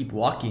always keep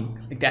walking,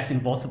 like that's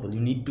impossible.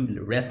 You need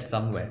to rest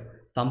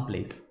somewhere,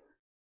 someplace.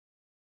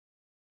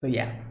 So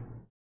yeah.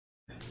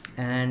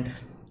 And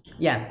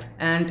yeah,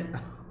 and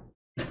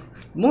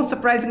most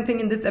surprising thing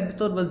in this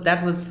episode was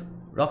that was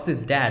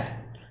Roxy's dad.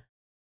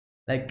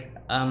 Like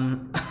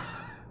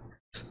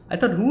I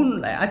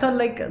thought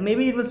like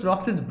maybe it was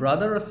Roxy's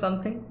brother or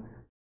something.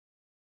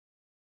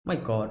 My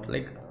god.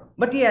 Like,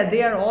 but yeah,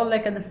 they are all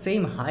like at the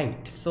same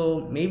height,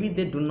 so maybe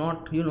they do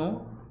not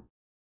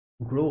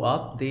grow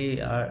up. They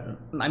are,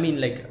 I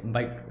mean, like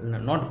by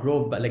not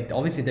grow, but like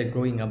obviously they're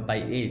growing up by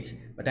age,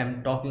 but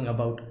I'm talking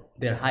about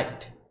their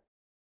height.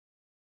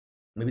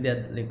 Maybe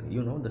they're like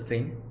the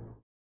same.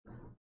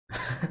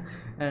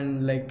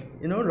 And like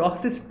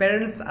Roxy's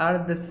parents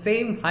are the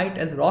same height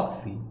as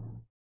Roxy,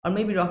 or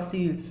maybe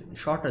Roxy is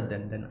shorter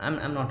than them.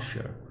 I'm not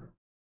sure,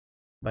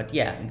 but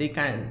yeah, they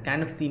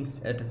kind of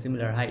seems at a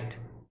similar height.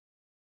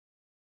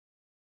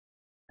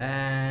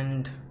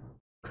 And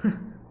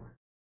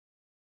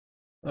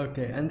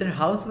okay, and their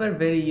house were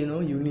very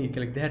unique.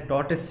 Like they had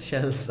tortoise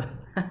shells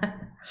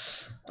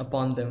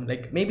upon them.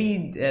 Like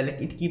maybe like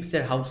it keeps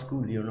their house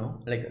cool.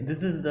 Like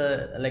this is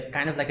the like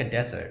kind of like a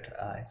desert,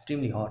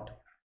 extremely hot.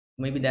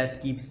 Maybe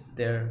that keeps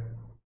their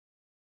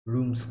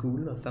rooms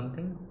cool or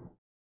something.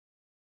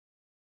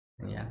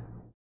 Yeah.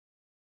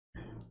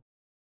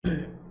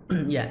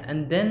 Yeah,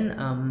 and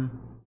then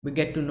we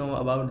get to know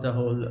about the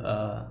whole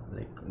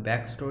like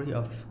backstory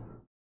of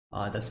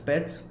the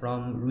spirits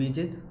from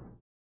Rigid,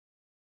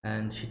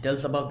 and she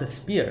tells about the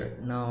spear.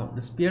 Now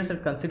the spears are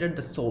considered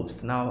the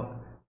souls. Now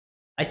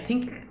I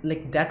think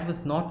like that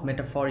was not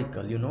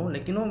metaphorical,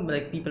 like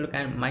like people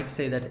might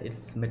say that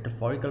it's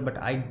metaphorical, but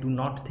I do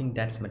not think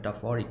that's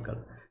metaphorical,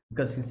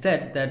 because he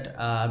said that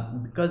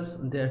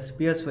because their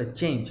spears were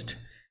changed,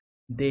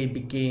 they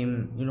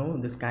became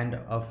this kind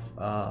of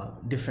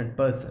different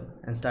person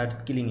and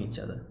started killing each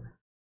other.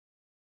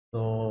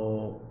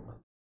 So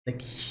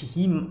like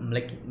he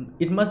like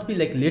it must be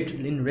like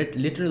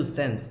literal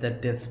sense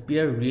that their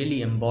spear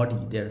really embody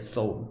their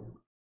soul,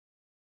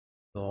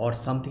 so, or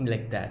something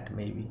like that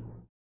maybe.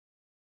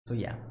 So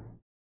yeah.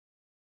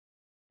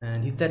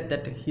 And he said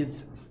that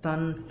his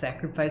son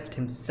sacrificed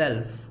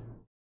himself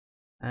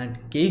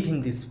and gave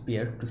him this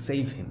spear to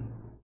save him.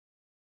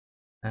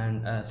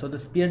 And so the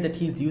spear that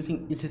he's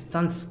using is his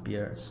son's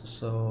spear.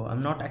 So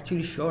I'm not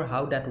actually sure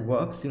how that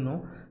works,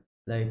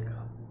 like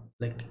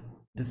like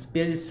the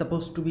spear is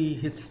supposed to be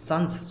his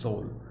son's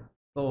soul.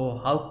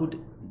 So how could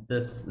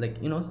this like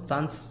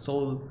son's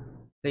soul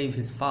save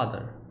his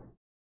father?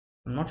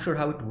 I'm not sure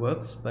how it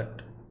works,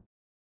 but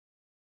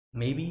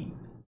maybe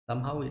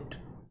somehow it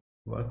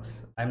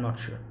works. I'm not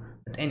sure,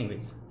 but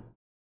anyways.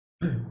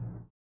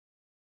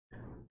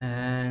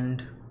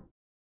 And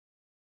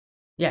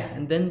yeah,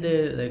 and then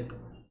they like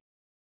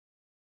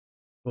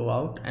go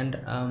out, and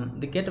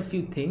they get a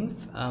few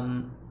things.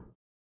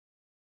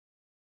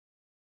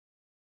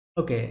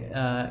 Okay,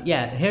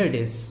 yeah, here it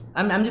is.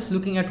 I'm just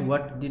looking at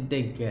what did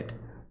they get.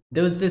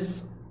 There was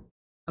this,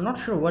 I'm not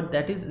sure what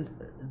that is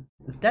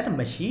that a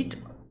machete,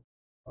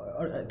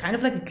 or kind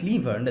of like a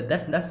cleaver? And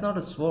that's not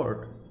a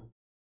sword.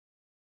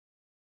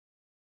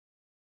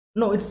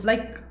 No, it's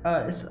like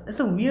it's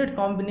a weird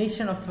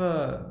combination of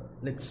a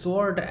like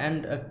sword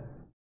and a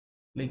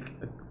like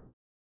a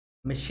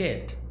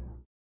machete,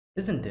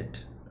 isn't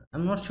it?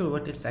 I'm not sure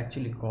what it's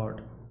actually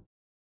called,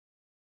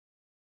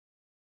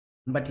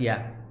 but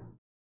yeah.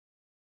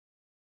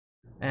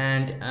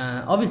 And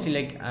obviously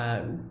like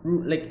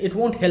it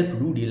won't help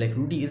Rudy. Like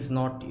Rudy is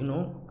not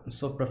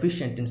so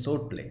proficient in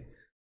swordplay,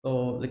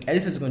 so like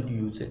Alice is going to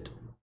use it.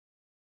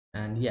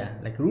 And yeah,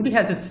 like Rudy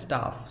has his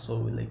staff, so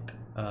like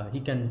he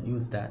can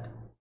use that.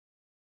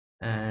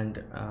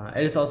 And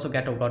Eris also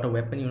got a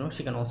weapon, you know,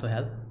 she can also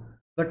help.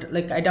 But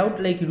like I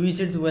doubt like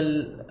Richard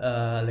will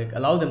like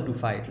allow them to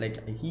fight.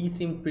 Like he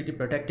seemed pretty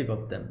protective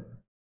of them.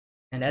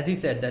 And as he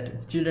said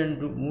that children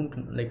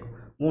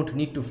won't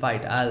need to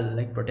fight, I'll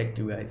like protect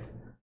you guys.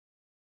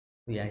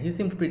 Yeah, he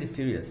seemed pretty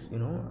serious, you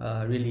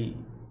know, really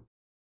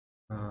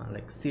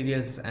like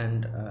serious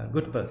and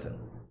good person.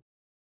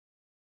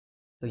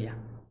 So yeah,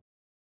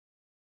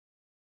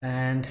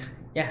 and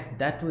yeah,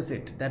 that was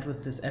it, that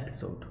was this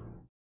episode.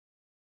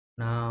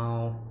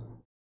 Now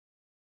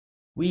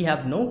we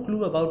have no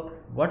clue about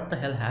what the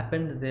hell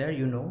happened there,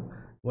 you know,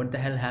 what the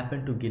hell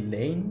happened to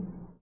Ghislaine,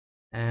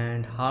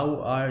 and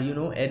how are, you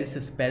know,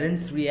 Eris's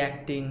parents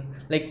reacting.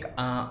 Like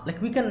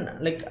we can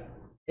like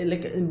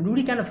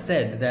Rudy kind of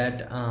said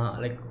that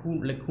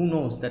who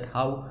knows that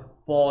how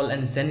Paul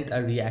and Zenith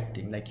are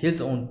reacting, like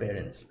his own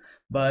parents.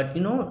 But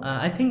you know,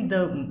 I think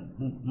the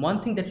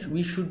one thing that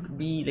we should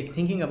be like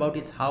thinking about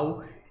is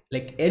how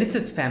like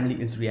Eris's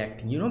family is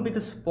reacting, you know,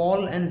 because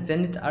Paul and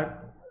Zenith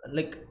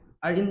like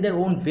are in their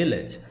own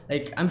village.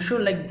 Like I'm sure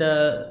like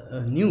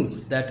the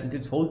news that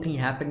this whole thing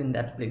happened in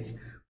that place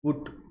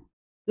would,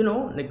 you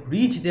know, like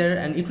reach there,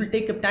 and it will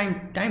take a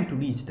time to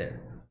reach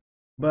there.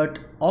 But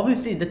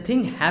obviously the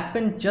thing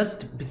happened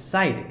just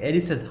beside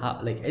Eris's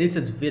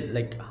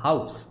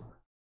house.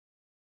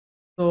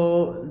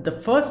 So the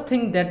first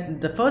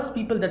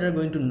people that are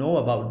going to know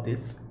about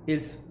this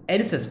is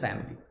Eris's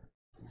family.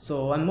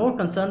 So I'm more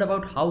concerned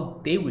about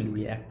how they will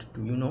react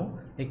to, you know,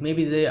 like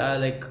maybe they are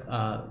like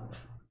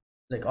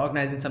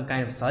organizing some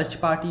kind of search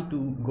party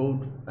to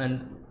go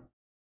and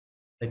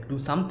like do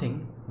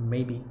something,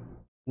 maybe,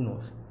 who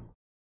knows.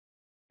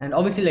 And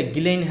obviously like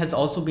Ghislaine has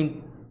also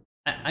been,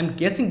 I'm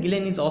guessing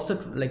Ghislaine is also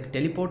like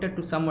teleported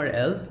to somewhere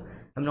else.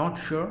 I'm not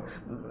sure.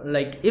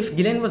 Like if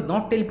Ghislaine was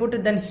not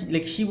teleported, then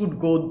like she would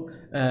go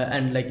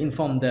and like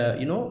inform the,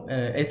 you know,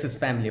 Ace's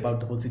family about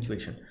the whole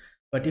situation.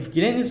 But if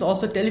Ghislaine is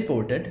also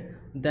teleported,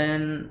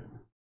 then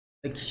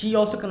like she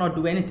also cannot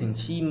do anything.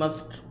 She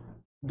must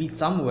be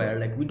somewhere,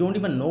 like we don't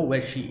even know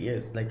where she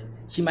is. Like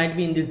she might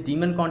be in this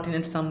demon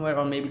continent somewhere,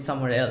 or maybe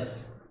somewhere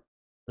else,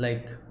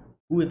 like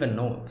who even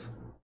knows.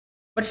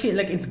 But she,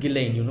 like, it's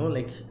Ghislaine, you know,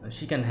 like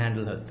she can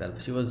handle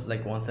herself. She was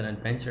like once an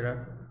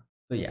adventurer,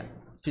 so yeah,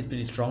 she's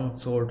pretty strong.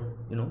 Sword,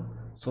 you know,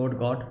 sword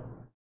god.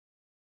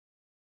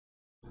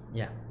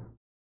 Yeah.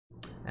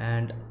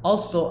 And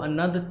also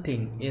another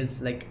thing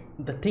is like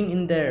the thing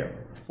in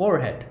their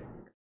forehead.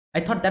 I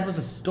thought that was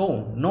a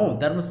stone. No,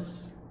 that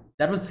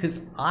was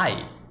his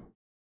eye.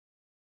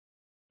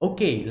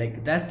 Okay,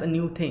 like that's a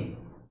new thing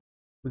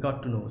we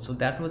got to know. So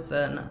that was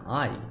an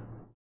eye.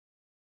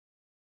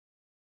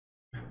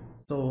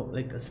 So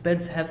like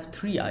speds have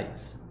 3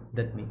 eyes,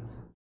 that means.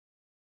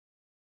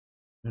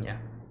 Yeah.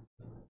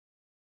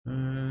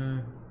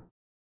 mm.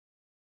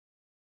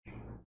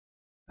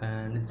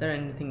 And is there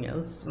anything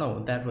else?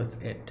 No, that was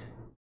it,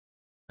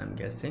 I'm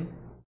guessing.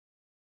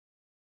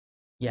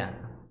 Yeah,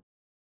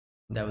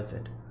 that was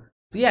it.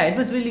 So yeah, it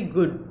was really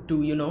good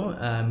to, you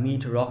know,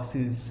 meet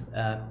Roxy's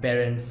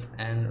parents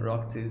and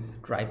Roxy's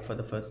tribe for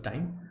the first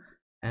time.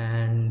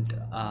 And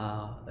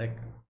like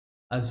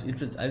I was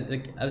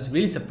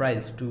really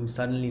surprised to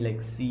suddenly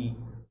like see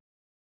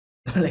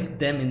like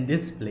them in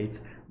this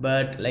place.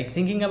 But like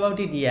thinking about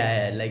it,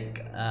 yeah,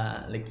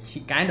 like she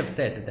kind of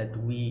said that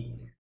we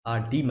are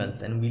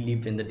demons and we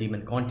live in the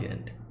demon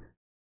continent.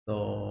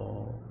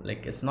 So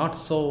like it's not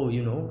so,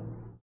 you know,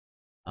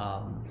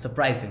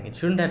 surprising. It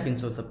shouldn't have been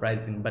so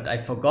surprising, but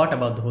I forgot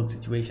about the whole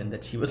situation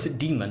that she was a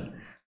demon.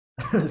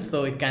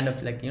 So it kind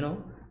of like, you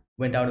know,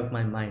 went out of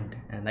my mind,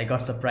 and I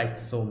got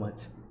surprised so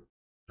much.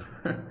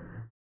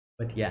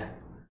 But yeah.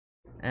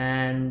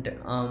 And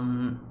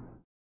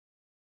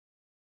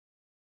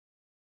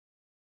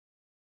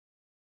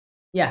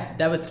yeah,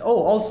 that was,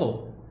 oh,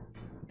 also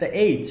the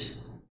age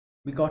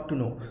we got to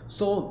know.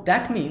 So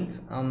that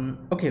means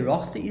okay,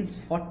 Roxy is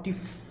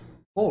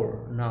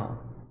 44 now,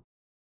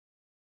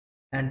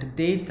 and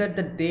they said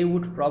that they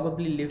would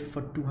probably live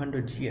for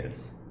 200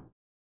 years.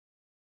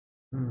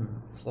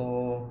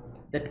 So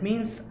that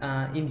means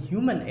in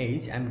human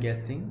age, I'm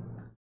guessing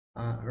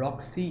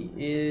Roxy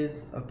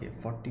is okay,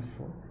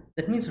 44.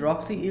 That means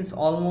Roxy is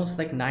almost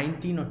like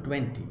 19 or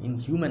 20 in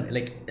human,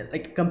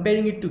 like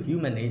comparing it to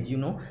human age, you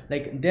know,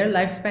 like their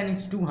lifespan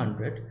is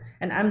 200,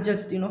 and I'm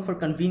just, you know, for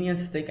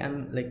convenience sake,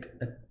 I'm like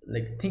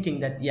thinking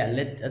that yeah,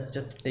 let us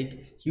just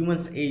take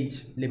humans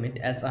age limit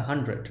as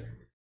 100.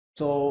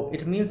 So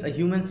it means a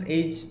human's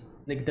age,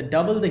 like the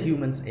double the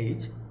human's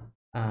age,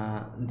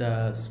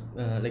 the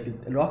like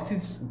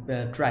Roxy's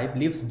tribe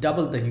lives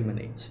double the human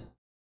age.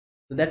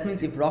 So that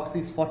means if Roxy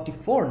is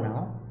 44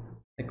 now,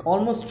 like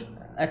almost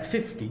at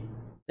 50,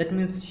 that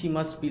means she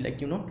must be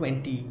like, you know,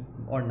 20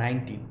 or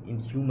 19 in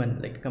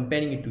human, like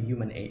comparing it to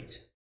human age.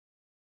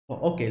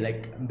 Oh, okay,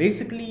 like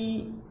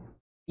basically,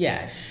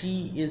 yeah,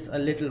 she is a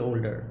little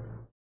older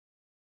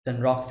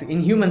than Roxy in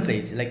humans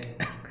age.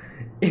 Like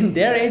in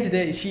their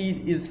age,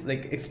 she is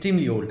like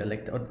extremely older,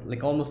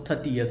 like almost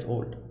 30 years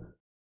old,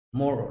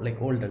 more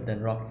like older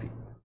than Roxy.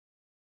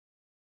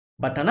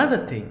 But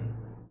another thing,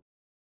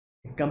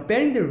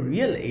 Comparing the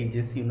real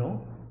ages,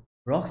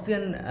 Roxy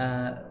and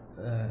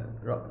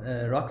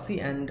Roxy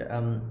and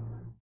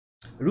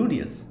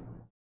Rudius,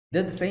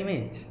 they're the same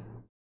age.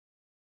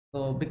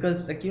 So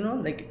because like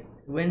like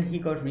when he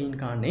got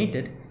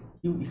reincarnated,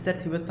 he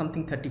said he was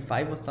something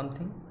 35 or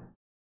something,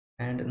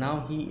 and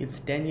now he is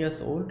 10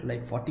 years old,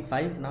 like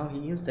 45 now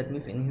he is. That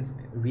means in his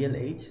real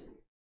age.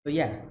 So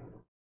yeah,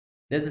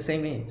 they're the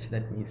same age.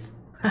 That means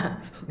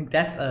like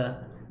that's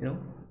a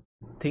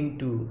thing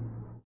to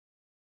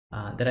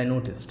that I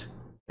noticed.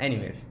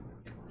 Anyways,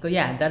 so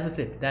yeah, that was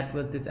it. That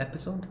was this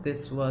episode.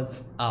 This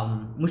was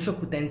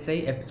Mushoku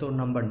Tensei episode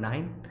number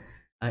 9.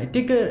 It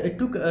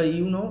took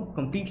a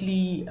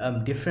completely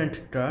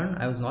different turn.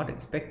 I was not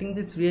expecting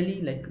this,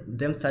 really, like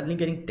them suddenly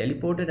getting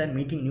teleported and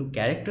meeting new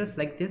characters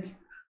like this.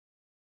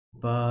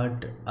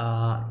 But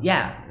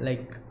yeah,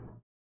 like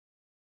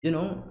you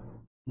know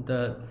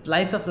the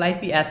slice of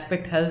lifey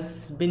aspect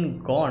has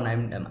been gone.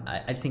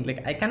 I think,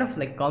 like, I kind of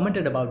like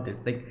commented about this,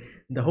 like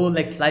the whole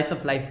like slice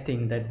of life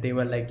thing, that they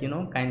were like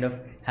kind of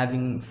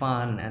having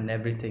fun and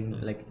everything,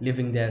 like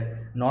living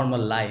their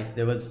normal life.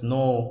 There was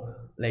no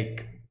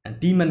like a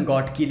demon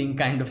god killing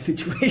kind of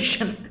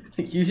situation.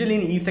 Like usually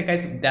in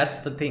isekais,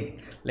 that's the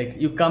thing. Like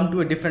you come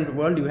to a different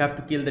world, you have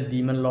to kill the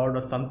demon lord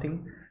or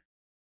something,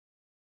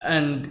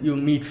 and you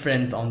meet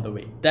friends on the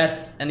way.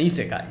 That's an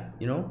isekai.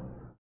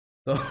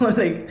 So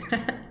like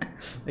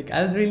like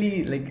I was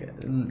really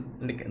like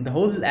the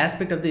whole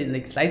aspect of the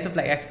like slice of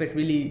life aspect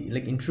really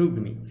like intrigued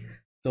me.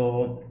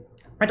 So,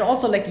 but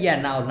also like,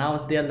 yeah, now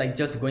they're like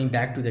just going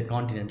back to their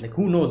continent. Like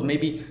who knows,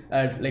 maybe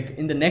like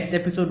in the next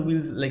episode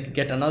we'll like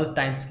get another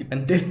time skip,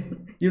 and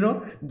then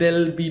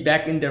they'll be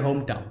back in their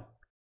hometown.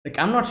 Like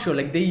I'm not sure,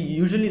 like they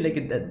usually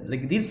like that,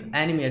 like this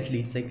anime at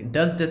least like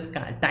does this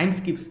time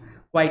skips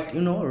quite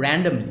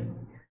randomly.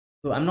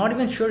 So I'm not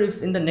even sure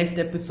if in the next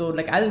episode,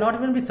 like I'll not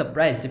even be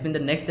surprised if in the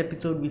next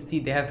episode we see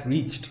they have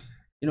reached,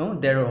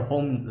 their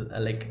home,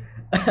 like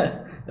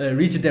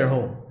reached their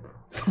home.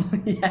 So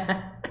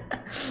yeah,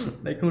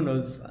 like who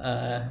knows?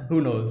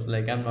 Who knows?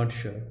 Like I'm not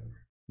sure,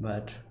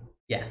 but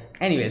yeah.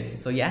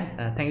 Anyways, so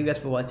yeah, thank you guys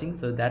for watching.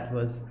 So that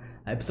was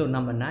episode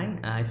number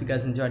 9. If you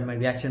guys enjoyed my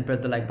reaction,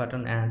 press the like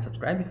button and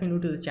subscribe if you're new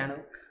to the channel.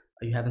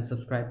 Or you haven't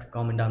subscribed,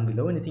 comment down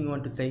below anything you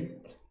want to say,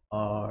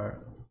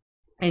 or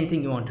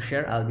anything you want to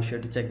share. I'll be sure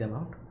to check them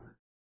out.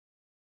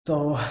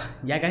 So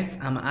yeah guys,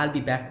 I'll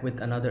be back with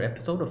another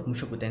episode of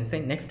Mushoku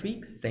Tensei next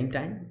week, same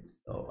time.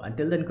 So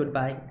until then,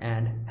 goodbye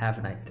and have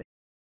a nice day.